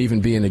that shouldn't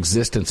even be in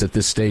existence at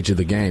this stage of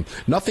the game.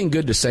 Nothing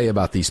good to say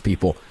about these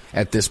people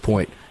at this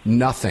point.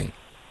 Nothing.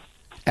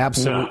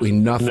 Absolutely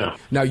nothing. No.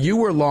 Now, you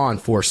were law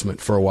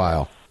enforcement for a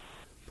while.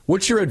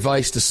 What's your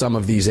advice to some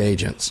of these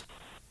agents?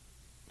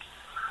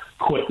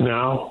 Quit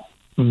now.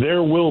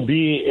 There will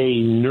be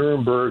a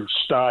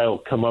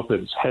Nuremberg-style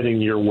comeuppance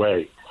heading your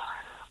way.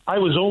 I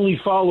was only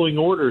following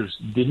orders.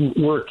 Didn't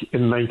work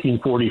in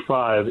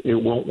 1945. It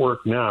won't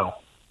work now.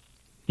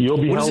 You'll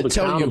be held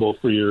accountable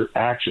for your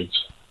actions.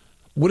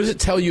 What does it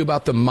tell you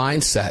about the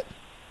mindset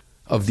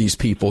of these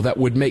people that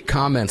would make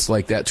comments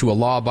like that to a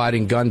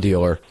law-abiding gun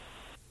dealer?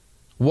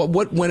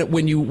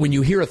 When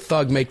you hear a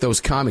thug make those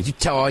comments, you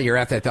tell all your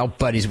FFL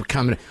buddies we're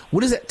coming.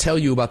 What does that tell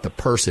you about the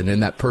person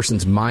and that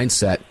person's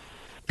mindset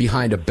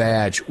behind a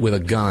badge with a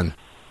gun?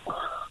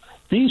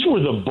 These were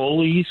the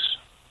bullies,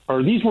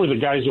 or these were the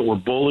guys that were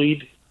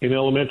bullied in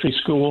elementary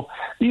school.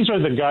 These are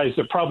the guys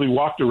that probably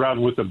walked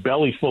around with a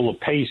belly full of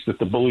paste that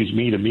the bullies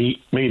made them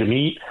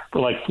eat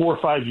for like 4 or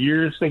 5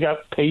 years. They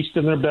got paste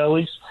in their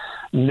bellies.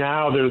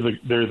 Now they're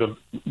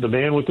the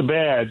man with the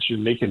badge,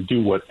 and they can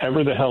do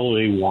whatever the hell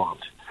they want.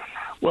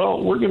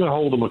 Well, we're going to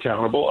hold them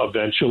accountable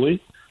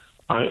eventually.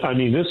 I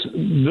mean,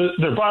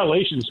 their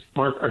violations,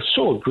 Mark, are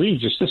so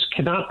egregious. This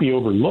cannot be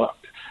overlooked.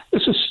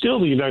 This is still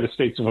the United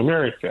States of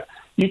America.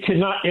 You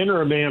cannot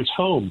enter a man's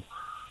home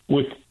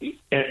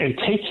and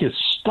take his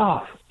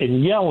stuff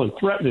and yell and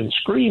threaten and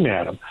scream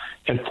at him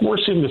and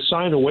force him to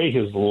sign away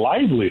his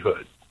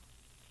livelihood,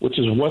 which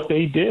is what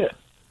they did.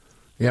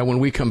 Yeah, when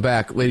we come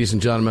back, ladies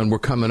and gentlemen, we're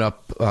coming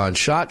up on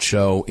SHOT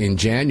Show in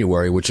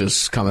January, which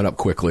is coming up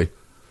quickly,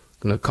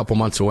 a couple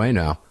months away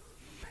now.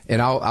 And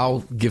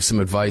I'll give some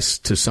advice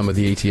to some of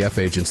the ATF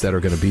agents that are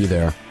going to be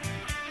there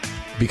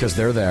because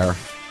they're there.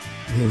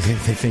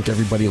 They think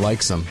everybody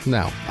likes them.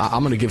 Now,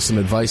 I'm going to give some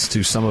advice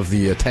to some of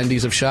the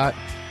attendees of SHOT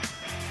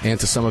and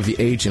to some of the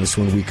agents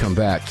when we come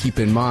back. Keep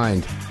in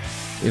mind,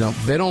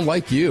 they don't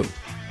like you.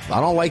 I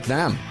don't like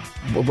them.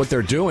 What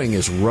they're doing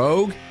is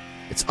rogue,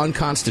 it's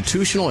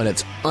unconstitutional, and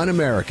it's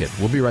un-American.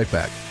 We'll be right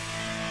back.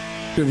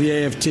 To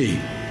the AFT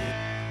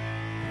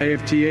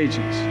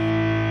agents.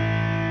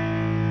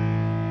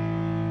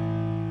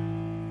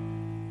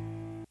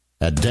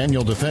 At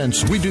Daniel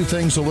Defense, we do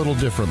things a little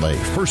differently.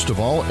 First of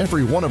all,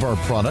 every one of our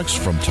products,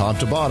 from top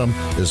to bottom,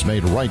 is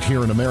made right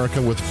here in America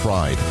with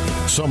pride.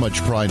 So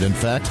much pride, in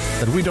fact,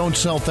 that we don't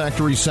sell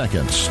factory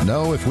seconds.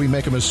 No, if we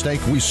make a mistake,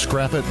 we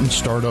scrap it and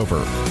start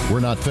over. We're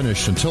not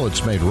finished until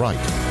it's made right.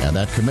 And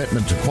that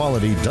commitment to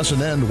quality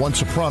doesn't end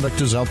once a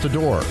product is out the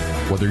door.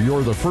 Whether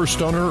you're the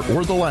first owner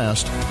or the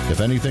last, if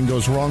anything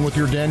goes wrong with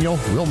your Daniel,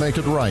 we'll make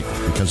it right,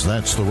 because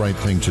that's the right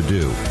thing to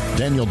do.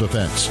 Daniel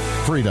Defense.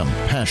 Freedom,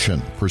 passion,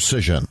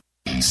 precision.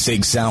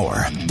 Sig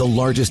Sauer, the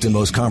largest and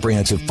most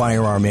comprehensive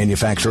firearm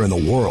manufacturer in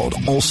the world,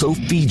 also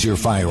feeds your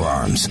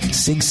firearms.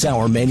 Sig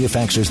Sauer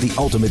manufactures the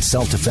ultimate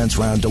self-defense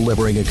round,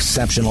 delivering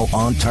exceptional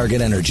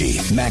on-target energy,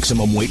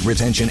 maximum weight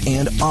retention,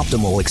 and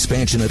optimal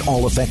expansion at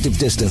all effective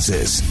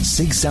distances.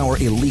 Sig Sauer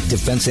Elite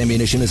Defense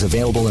ammunition is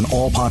available in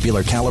all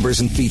popular calibers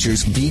and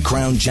features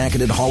V-crown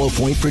jacketed hollow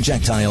point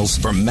projectiles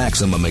for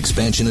maximum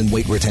expansion and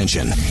weight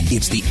retention.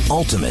 It's the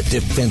ultimate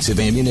defensive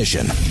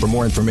ammunition. For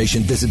more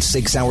information, visit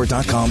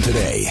SigSauer.com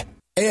today.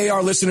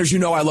 AAR listeners, you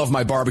know I love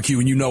my barbecue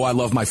and you know I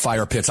love my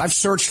fire pits. I've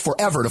searched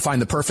forever to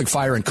find the perfect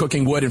fire and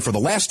cooking wood, and for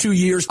the last 2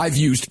 years, I've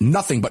used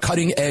nothing but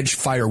cutting-edge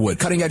firewood.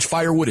 Cutting-edge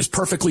firewood is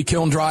perfectly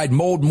kiln-dried,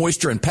 mold,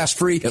 moisture, and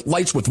pest-free. It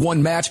lights with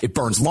one match. It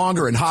burns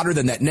longer and hotter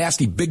than that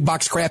nasty big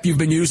box crap you've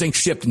been using.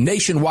 Shipped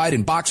nationwide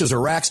in boxes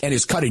or racks, and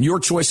is cut in your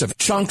choice of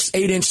chunks,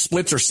 8-inch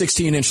splits, or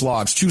 16-inch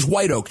logs. Choose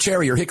white oak,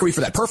 cherry, or hickory for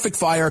that perfect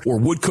fire or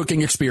wood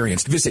cooking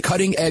experience. Visit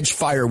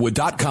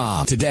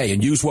cuttingedgefirewood.com today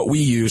and use what we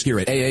use here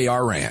at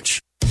AAR Ranch.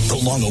 The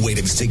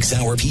long-awaited Sig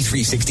Sauer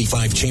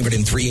P365 chambered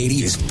in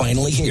 .380 is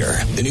finally here.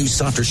 The new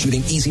softer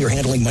shooting, easier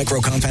handling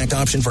micro-compact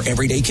option for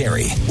everyday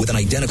carry. With an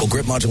identical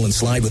grip module and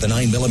slide with a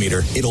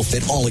 9mm, it'll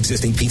fit all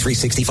existing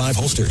P365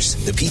 holsters.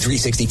 The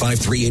P365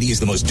 380 is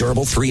the most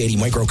durable .380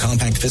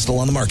 micro-compact pistol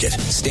on the market.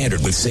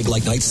 Standard with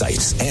SIG-like night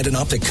sights and an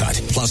optic cut,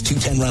 plus 2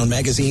 10-round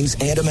magazines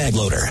and a mag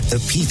loader. The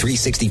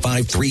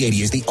P365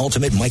 380 is the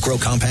ultimate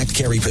micro-compact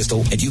carry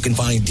pistol, and you can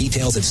find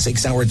details at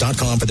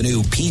SigSauer.com for the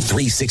new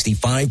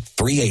P365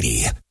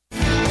 380.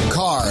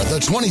 Car, the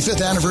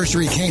 25th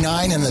anniversary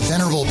K9 and the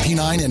venerable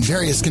P9 in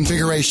various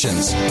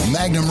configurations.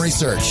 Magnum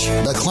Research,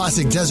 the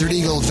classic Desert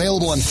Eagle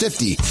available in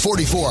 50,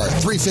 44,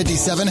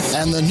 357,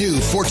 and the new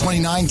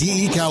 429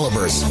 DE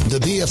calibers. The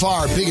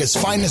BFR biggest,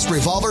 finest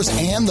revolvers,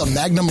 and the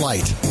Magnum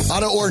Light.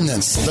 Auto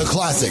Ordnance, the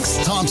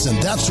classics. Thompson,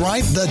 that's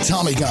right, the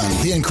Tommy gun,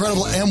 the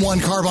incredible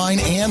M1 carbine,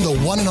 and the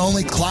one and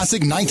only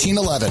classic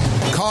 1911.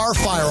 Car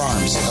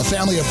Firearms, a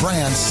family of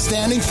brands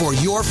standing for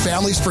your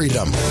family's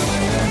freedom.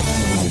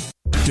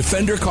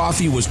 Defender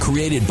Coffee was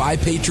created by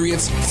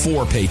Patriots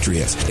for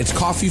Patriots. It's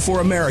coffee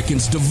for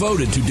Americans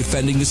devoted to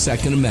defending the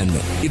Second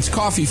Amendment. It's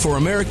coffee for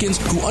Americans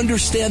who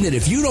understand that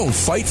if you don't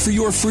fight for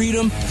your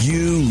freedom,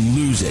 you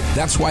lose it.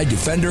 That's why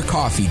Defender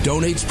Coffee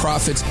donates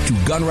profits to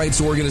gun rights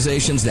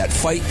organizations that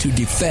fight to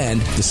defend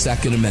the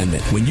Second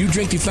Amendment. When you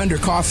drink Defender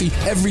Coffee,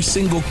 every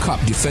single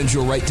cup defends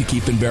your right to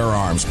keep and bear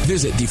arms.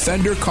 Visit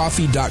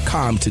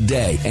DefenderCoffee.com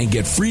today and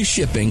get free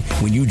shipping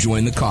when you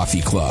join the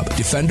coffee club.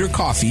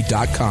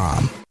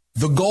 DefenderCoffee.com.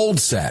 The Gold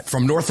Set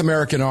from North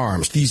American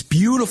Arms. These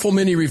beautiful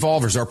mini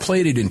revolvers are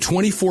plated in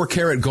 24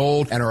 karat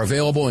gold and are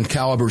available in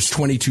calibers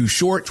 22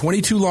 short,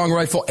 22 long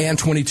rifle, and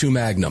 22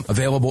 magnum.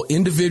 Available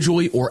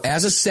individually or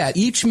as a set,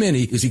 each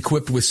mini is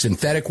equipped with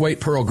synthetic weight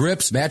pearl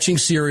grips, matching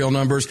serial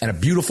numbers, and a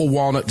beautiful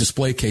walnut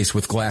display case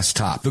with glass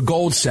top. The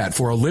Gold Set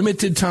for a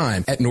limited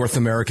time at North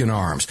American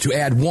Arms. To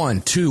add 1,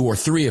 2, or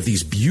 3 of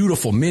these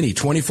beautiful mini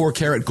 24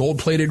 karat gold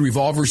plated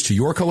revolvers to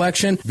your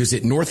collection,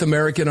 visit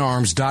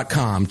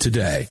NorthAmericanArms.com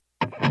today.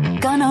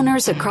 Gun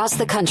owners across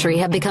the country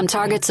have become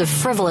targets of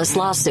frivolous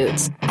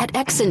lawsuits. At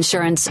X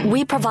Insurance,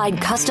 we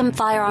provide custom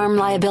firearm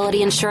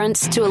liability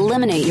insurance to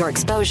eliminate your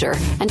exposure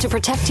and to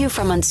protect you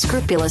from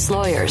unscrupulous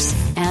lawyers.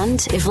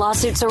 And if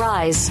lawsuits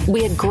arise,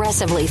 we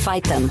aggressively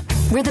fight them.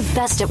 We're the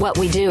best at what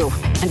we do,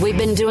 and we've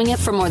been doing it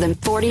for more than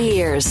 40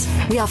 years.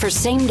 We offer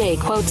same-day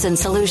quotes and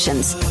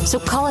solutions. So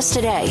call us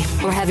today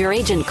or have your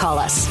agent call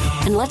us,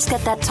 and let's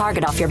get that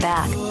target off your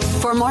back.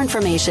 For more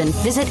information,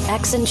 visit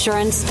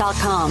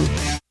xinsurance.com.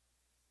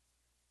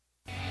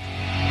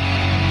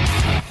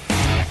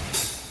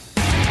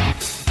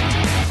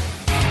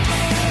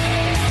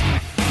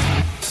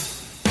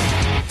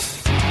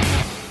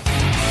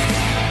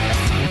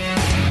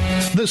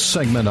 This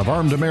segment of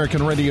Armed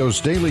American Radio's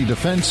Daily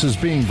Defense is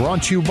being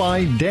brought to you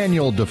by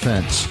Daniel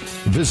Defense.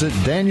 Visit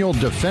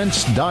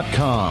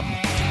DanielDefense.com.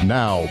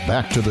 Now,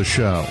 back to the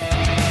show.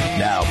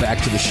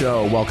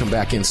 Welcome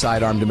back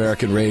inside Armed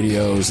American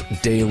Radio's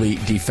Daily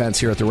Defense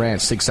here at the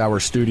Ranch. 6 Hour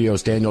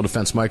Studios, Daniel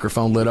Defense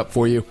microphone lit up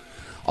for you.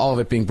 All of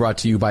it being brought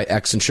to you by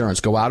X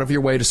Insurance. Go out of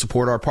your way to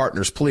support our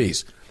partners,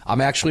 please.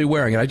 I'm actually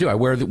wearing it. I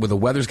wear it when the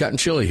weather's gotten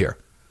chilly here,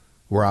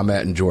 where I'm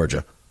at in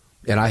Georgia.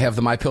 And I have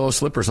the MyPillow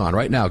slippers on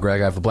right now,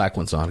 Greg. I have the black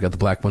ones on. I got the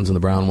black ones and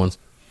the brown ones.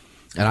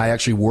 And I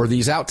actually wore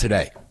these out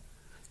today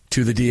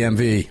to the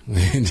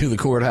DMV, to the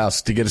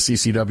courthouse, to get a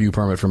CCW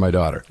permit for my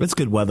daughter. It's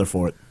good weather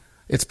for it.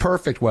 It's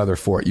perfect weather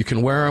for it. You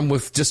can wear them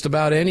with just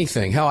about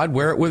anything. Hell, I'd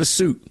wear it with a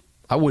suit.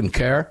 I wouldn't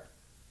care.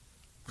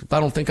 I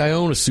don't think I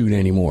own a suit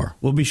anymore.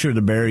 We'll be sure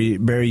to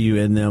bury you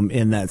in them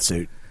in that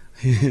suit.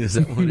 Is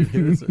that what it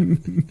is?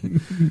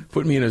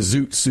 Put me in a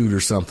zoot suit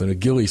or something, a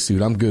ghillie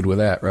suit. I'm good with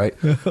that, right?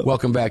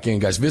 Welcome back in,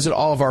 guys. Visit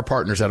all of our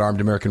partners at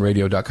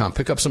ArmedAmericanRadio.com.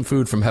 Pick up some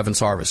food from Heaven's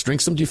Harvest. Drink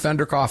some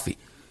Defender coffee,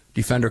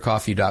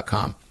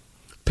 DefenderCoffee.com.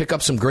 Pick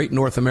up some great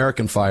North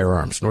American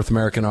firearms, North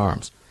American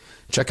Arms.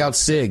 Check out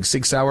SIG,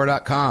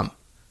 SigSauer.com.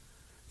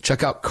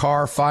 Check out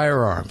Car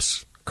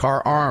Firearms,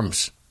 Car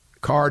Arms,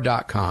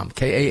 Car.com,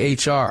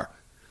 KAHR.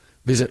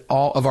 Visit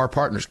all of our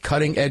partners.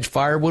 Cutting Edge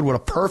Firewood, what a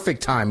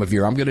perfect time of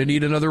year. I'm going to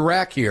need another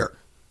rack here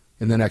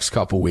in the next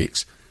couple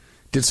weeks.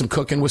 Did some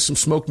cooking with some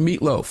smoked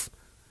meatloaf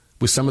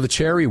with some of the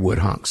cherry wood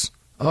hunks.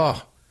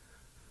 Oh,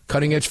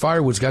 Cutting Edge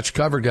Firewood's got you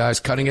covered, guys.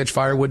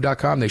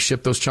 CuttingEdgeFirewood.com. They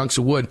ship those chunks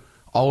of wood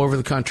all over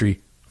the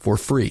country for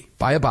free.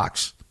 Buy a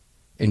box.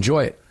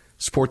 Enjoy it.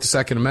 Support the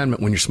Second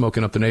Amendment when you're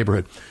smoking up the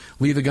neighborhood.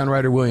 Lee the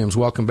Gunwriter Williams,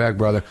 welcome back,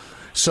 brother.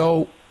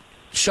 So,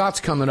 shots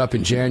coming up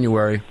in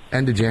January,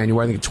 end of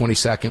January, I think the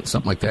 22nd,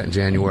 something like that in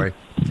January.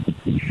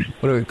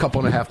 A couple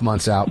and a half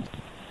months out.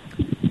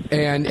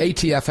 And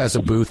ATF has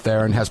a booth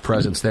there and has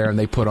presence there, and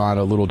they put on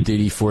a little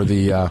ditty for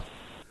the,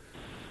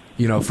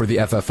 for the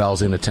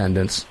FFLs in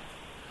attendance.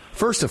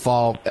 First of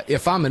all,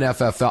 if I'm an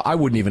FFL, I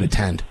wouldn't even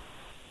attend.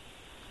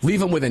 Leave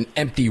them with an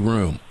empty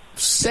room.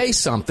 Say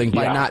something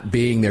by not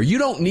being there. You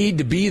don't need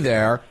to be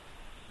there.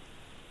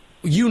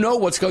 You know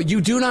what's going.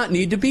 You do not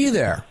need to be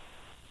there.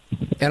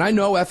 And I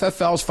know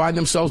FFLs find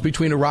themselves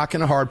between a rock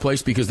and a hard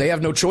place because they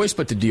have no choice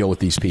but to deal with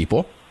these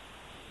people.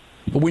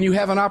 But when you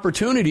have an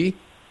opportunity,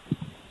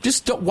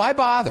 just don't, why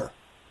bother?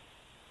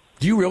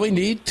 Do you really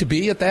need to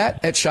be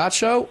at SHOT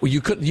Show? You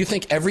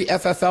think every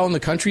FFL in the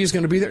country is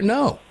going to be there?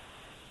 No.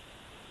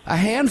 A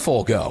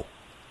handful go.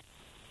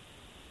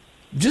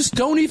 Just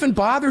don't even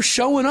bother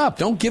showing up.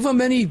 Don't give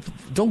them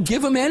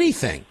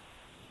anything.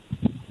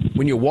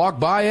 When you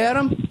walk by at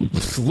them,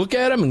 look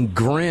at them and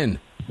grin.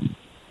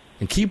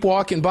 And keep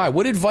walking by.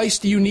 What advice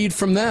do you need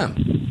from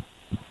them?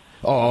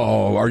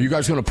 Oh, are you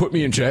guys going to put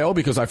me in jail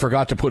because I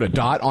forgot to put a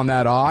dot on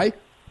that I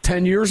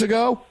 10 years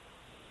ago?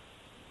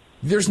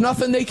 There's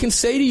nothing they can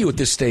say to you at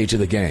this stage of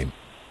the game.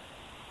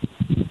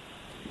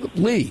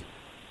 Lee,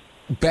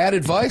 bad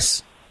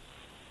advice?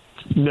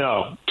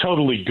 No,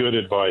 totally good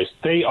advice.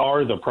 They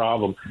are the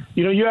problem.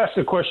 You asked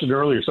a question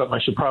earlier, something I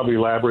should probably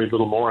elaborate a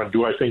little more on.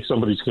 Do I think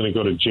somebody's going to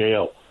go to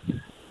jail?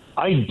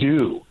 I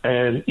do.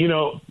 And,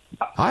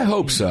 I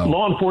hope so.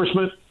 Law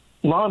enforcement,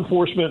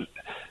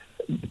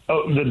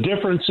 the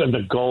difference and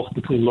the gulf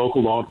between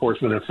local law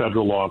enforcement and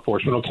federal law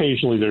enforcement,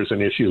 occasionally there's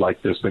an issue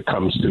like this that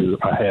comes to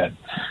a head.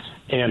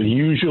 And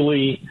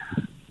usually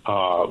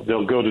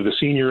they'll go to the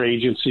senior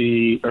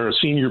agency or a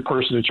senior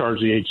person in charge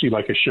of the agency,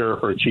 like a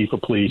sheriff or a chief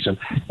of police,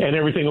 and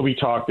everything will be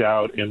talked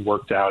out and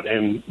worked out.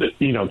 And,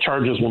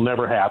 charges will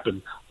never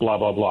happen, blah,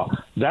 blah, blah.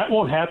 That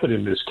won't happen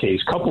in this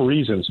case. Couple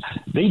reasons.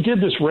 They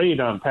did this raid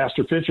on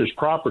Pastor Fincher's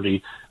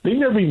property. They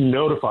never even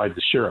notified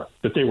the sheriff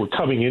that they were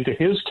coming into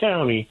his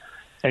county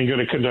and going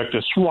to conduct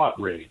a SWAT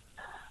raid.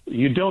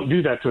 You don't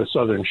do that to a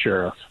southern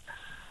sheriff,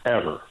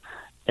 ever.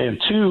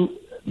 And two,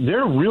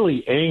 they're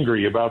really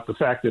angry about the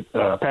fact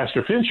that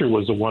Pastor Fincher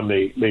was the one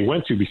they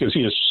went to because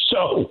he is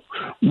so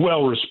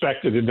well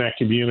respected in that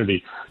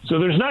community. So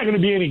there's not going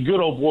to be any good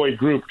old boy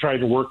group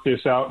trying to work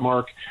this out,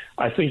 Mark.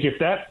 I think if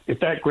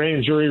that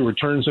grand jury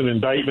returns an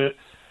indictment,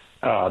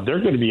 they're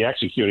going to be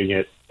executing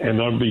it, and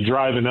they'll be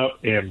driving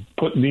up and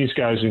putting these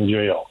guys in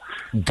jail.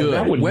 Good.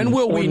 That would when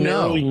will we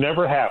know?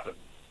 Never happen.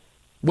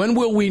 When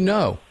will we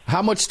know?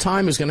 How much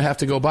time is going to have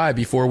to go by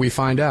before we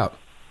find out?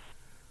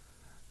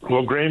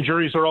 Well, grand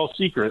juries are all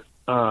secret.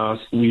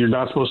 You're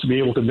not supposed to be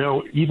able to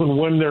know even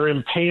when they're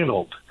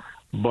impaneled.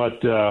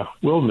 But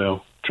we'll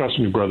know. Trust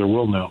me, brother,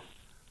 we'll know.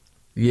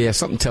 Yeah,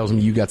 something tells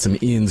me you got some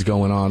ins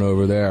going on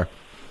over there.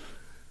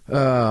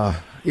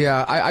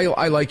 Yeah,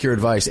 I like your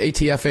advice.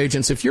 ATF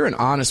agents, if you're an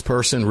honest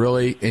person,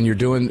 really, and you're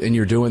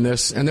doing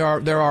this, and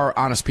there are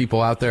honest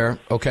people out there,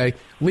 okay,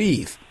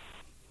 leave.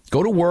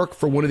 Go to work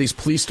for one of these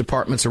police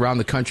departments around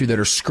the country that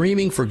are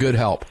screaming for good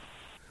help,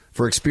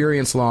 for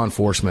experienced law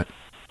enforcement.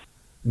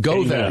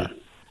 Go there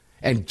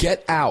and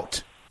get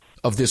out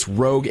of this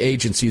rogue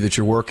agency that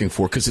you're working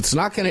for, because it's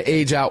not going to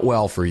age out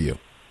well for you.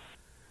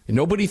 And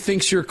nobody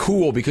thinks you're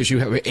cool because you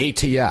have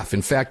ATF.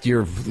 In fact,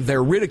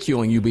 they're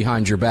ridiculing you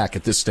behind your back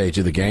at this stage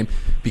of the game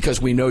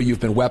because we know you've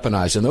been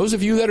weaponized. And those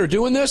of you that are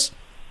doing this,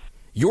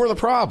 you're the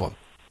problem.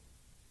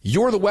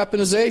 You're the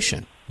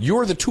weaponization.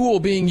 You're the tool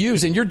being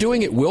used, and you're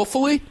doing it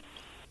willfully?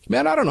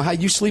 Man, I don't know how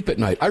you sleep at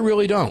night. I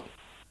really don't.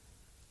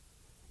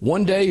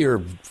 One day you're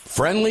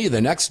friendly, the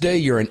next day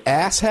you're an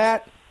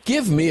asshat.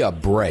 Give me a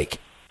break.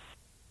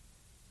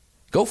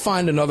 Go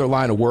find another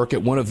line of work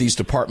at one of these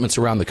departments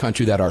around the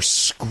country that are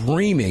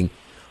screaming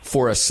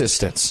for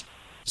assistance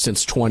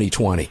since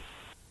 2020.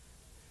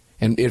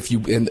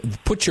 And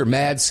put your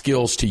mad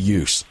skills to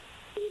use.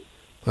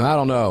 I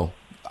don't know.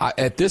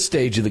 At this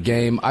stage of the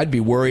game, I'd be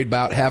worried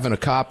about having a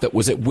cop that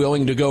was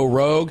willing to go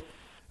rogue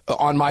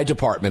on my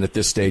department at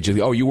this stage.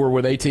 You were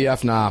with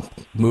ATF? Nah,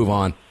 move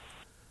on.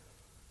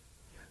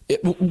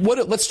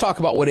 Let's talk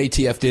about what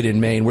ATF did in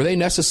Maine. Were they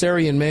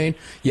necessary in Maine?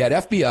 You had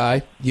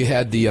FBI, you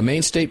had the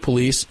Maine State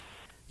Police,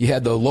 you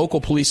had the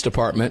local police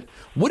department.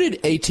 What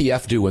did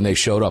ATF do when they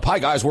showed up? Hi,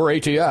 guys, we're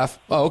ATF.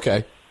 Oh,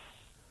 okay.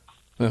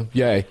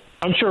 Yay.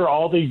 I'm sure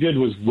all they did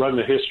was run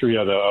the history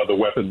of the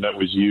weapon that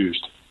was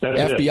used.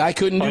 That's FBI it.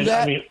 Couldn't do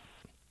that?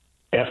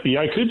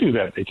 FBI could do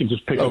that. They could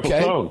just pick up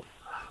a phone.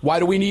 Why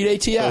do we need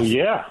ATF?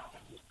 Yeah.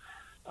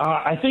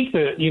 I think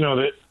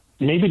that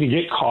maybe to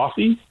get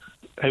coffee.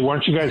 Hey, why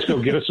don't you guys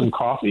go get us some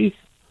coffee?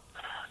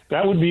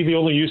 That would be the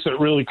only use that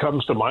really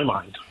comes to my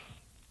mind.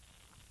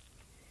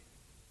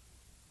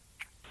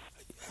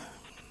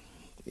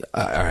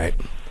 All right.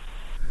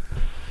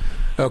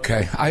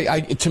 Okay.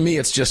 To me,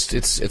 it's just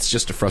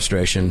a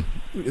frustration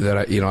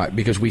that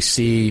because we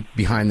see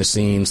behind the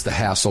scenes the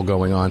hassle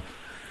going on.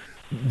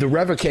 The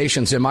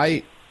revocations. Am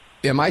I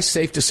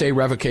safe to say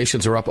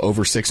revocations are up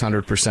over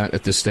 600%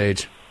 at this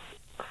stage?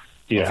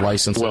 Yeah, of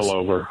licenses?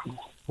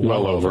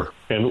 well over.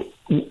 And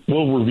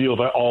we'll reveal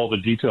all the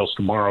details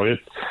tomorrow.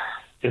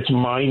 It's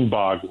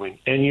mind-boggling.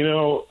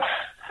 And,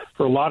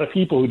 for a lot of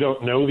people who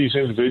don't know these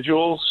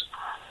individuals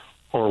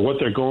or what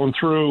they're going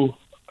through,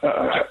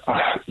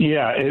 it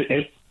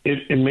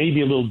may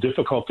be a little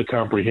difficult to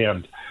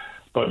comprehend.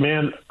 But,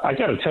 man, I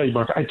got to tell you,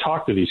 Mark, I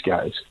talk to these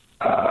guys.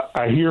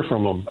 I hear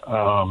from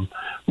them.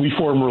 We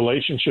form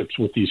relationships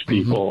with these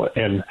people,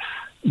 and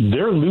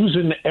they're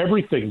losing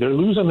everything. They're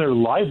losing their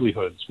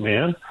livelihoods,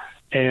 man.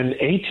 And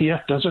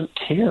ATF doesn't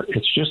care.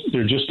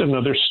 They're just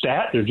another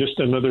stat. They're just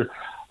another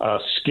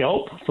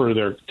scalp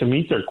to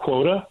meet their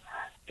quota,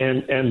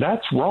 and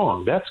that's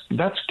wrong.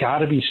 That's got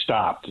to be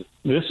stopped.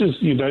 This is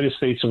the United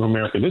States of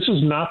America. This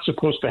is not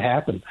supposed to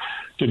happen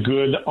to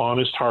good,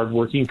 honest,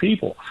 hardworking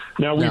people.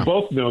 Now we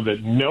both know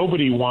that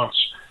nobody wants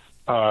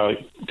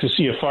to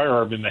see a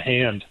firearm in the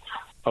hand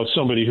of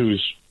somebody who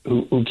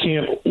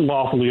can't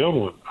lawfully own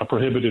one, a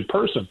prohibited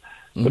person.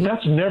 But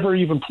that's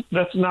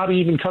not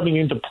even coming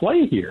into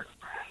play here.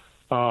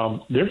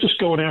 They're just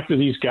going after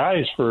these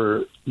guys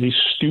for these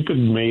stupid,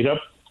 made-up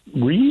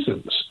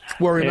reasons.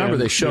 Well, remember,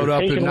 they showed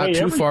up not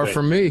too far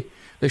from me.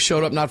 They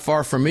showed up not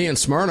far from me in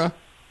Smyrna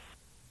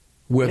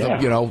with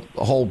a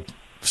whole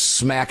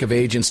smack of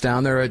agents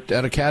down there at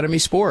Academy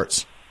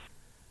Sports.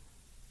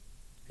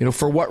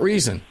 For what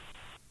reason?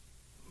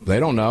 They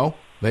don't know.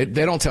 They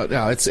don't tell.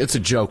 No, it's a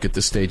joke at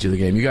this stage of the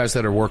game. You guys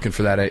that are working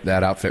for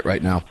that outfit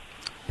right now,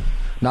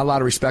 not a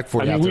lot of respect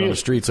for you out there on the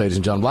streets, ladies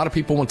and gentlemen. A lot of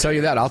people won't tell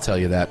you that. I'll tell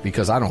you that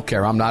because I don't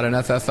care. I'm not an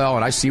FFL,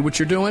 and I see what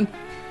you're doing.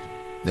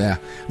 Yeah.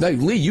 Now,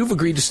 Lee, you've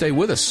agreed to stay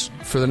with us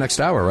for the next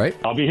hour, right?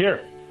 I'll be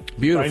here.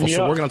 Beautiful.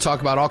 So we're going to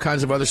talk about all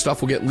kinds of other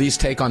stuff. We'll get Lee's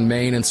take on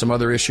Maine and some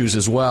other issues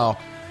as well.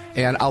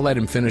 And I'll let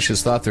him finish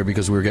his thought there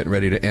because we're getting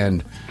ready to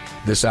end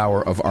this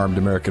hour of Armed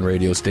American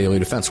Radio's Daily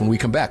Defense. When we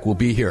come back, we'll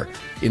be here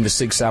in the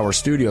Sig Sauer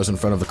studios in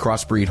front of the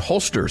Crossbreed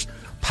Holsters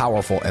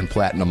powerful and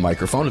platinum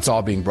microphone. It's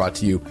all being brought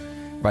to you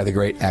by the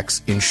great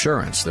X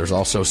Insurance. There's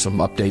also some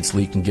updates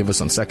Lee can give us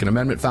on Second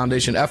Amendment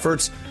Foundation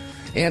efforts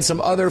and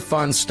some other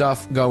fun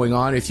stuff going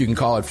on, if you can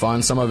call it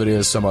fun. Some of it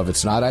is, some of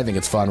it's not. I think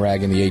it's fun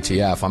ragging the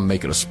ATF. I'm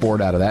making a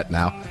sport out of that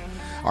now.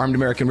 Armed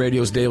American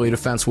Radio's Daily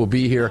Defense will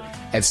be here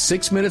at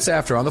 6 minutes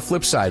after. On the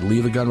flip side,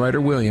 Lee the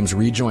Gunwriter Williams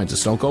rejoins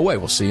us. Don't go away.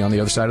 We'll see you on the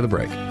other side of the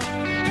break.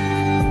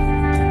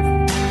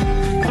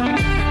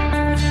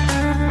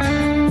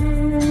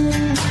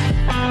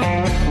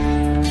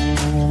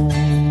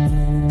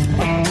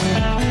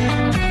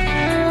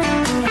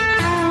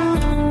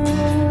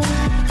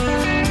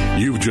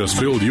 Just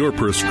filled your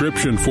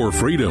prescription for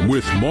freedom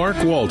with Mark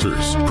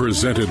Walters,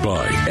 presented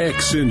by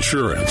X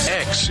Insurance.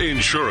 X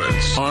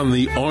Insurance on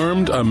the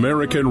Armed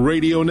American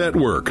Radio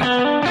Network.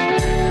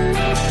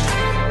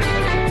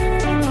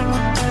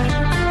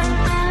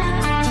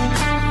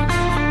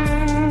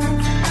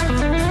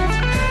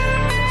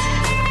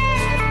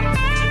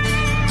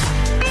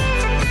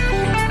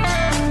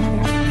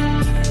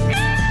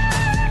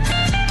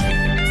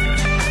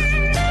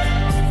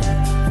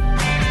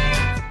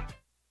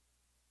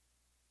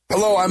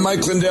 Hello, I'm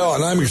Mike Lindell,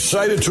 and I'm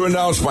excited to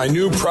announce my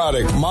new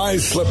product, My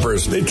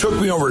Slippers. They took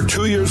me over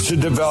 2 years to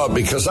develop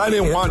because I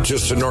didn't want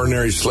just an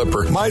ordinary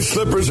slipper. My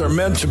slippers are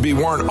meant to be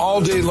worn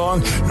all day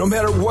long, no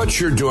matter what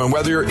you're doing,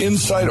 whether you're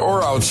inside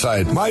or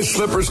outside. My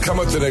slippers come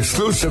with an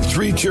exclusive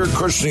 3-tier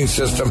cushioning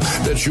system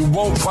that you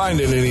won't find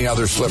in any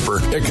other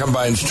slipper. It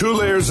combines 2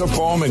 layers of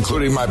foam,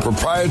 including my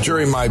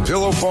proprietary My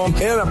Pillow foam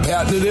and a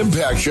patented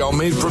impact shell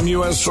made from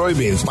U.S.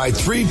 soybeans. My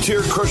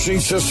 3-tier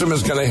cushioning system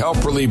is going to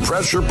help relieve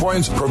pressure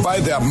points,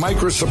 provide that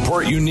micro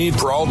support you need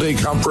for all-day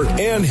comfort,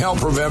 and help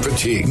prevent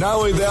fatigue. Not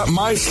only that,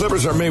 my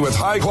slippers are made with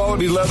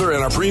high-quality leather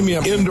and a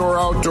premium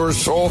indoor-outdoor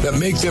sole that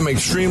make them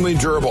extremely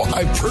durable.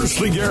 I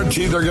personally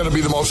guarantee they're going to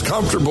be the most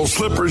comfortable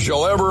slippers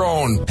you'll ever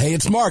own. Hey,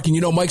 it's Mark, and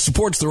you know Mike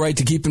supports the right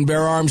to keep and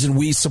bear arms, and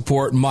we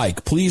support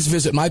Mike. Please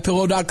visit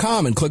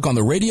MyPillow.com and click on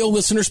the radio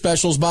listener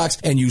specials box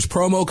and use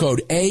promo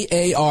code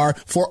AAR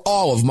for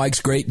all of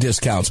Mike's great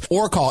discounts.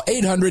 Or call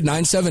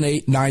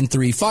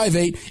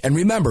 800-978-9358, and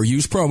remember,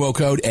 use promo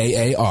code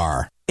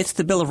AAR. It's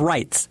the Bill of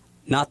Rights,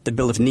 not the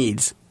Bill of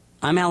Needs.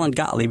 I'm Alan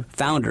Gottlieb,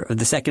 founder of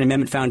the Second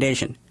Amendment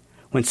Foundation.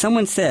 When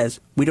someone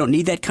says we don't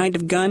need that kind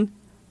of gun,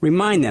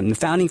 remind them the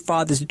Founding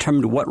Fathers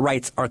determined what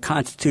rights our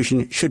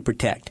Constitution should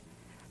protect.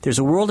 There's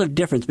a world of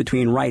difference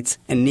between rights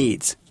and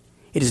needs.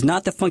 It is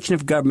not the function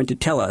of government to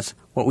tell us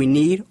what we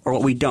need or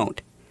what we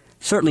don't.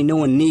 Certainly no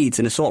one needs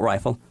an assault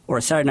rifle or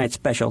a Saturday Night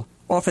Special,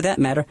 or for that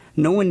matter,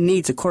 no one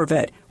needs a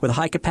Corvette with a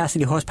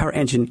high-capacity horsepower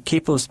engine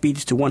capable of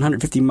speeds to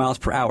 150 miles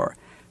per hour.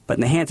 But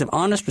in the hands of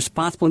honest,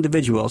 responsible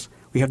individuals,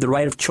 we have the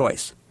right of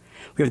choice.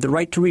 We have the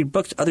right to read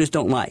books others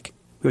don't like.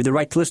 We have the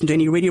right to listen to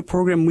any radio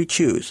program we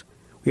choose.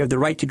 We have the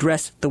right to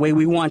dress the way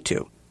we want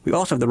to. We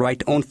also have the right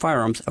to own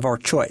firearms of our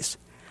choice.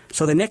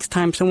 So the next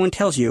time someone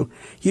tells you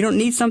you don't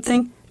need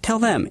something, tell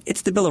them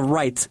it's the Bill of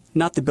Rights,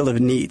 not the Bill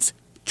of Needs.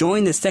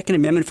 Join the Second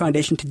Amendment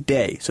Foundation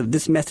today so that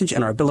this message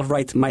and our Bill of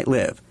Rights might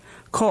live.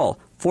 Call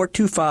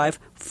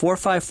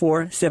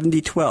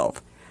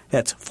 425-454-7012.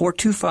 That's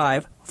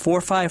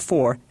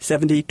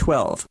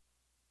 425-454-7012.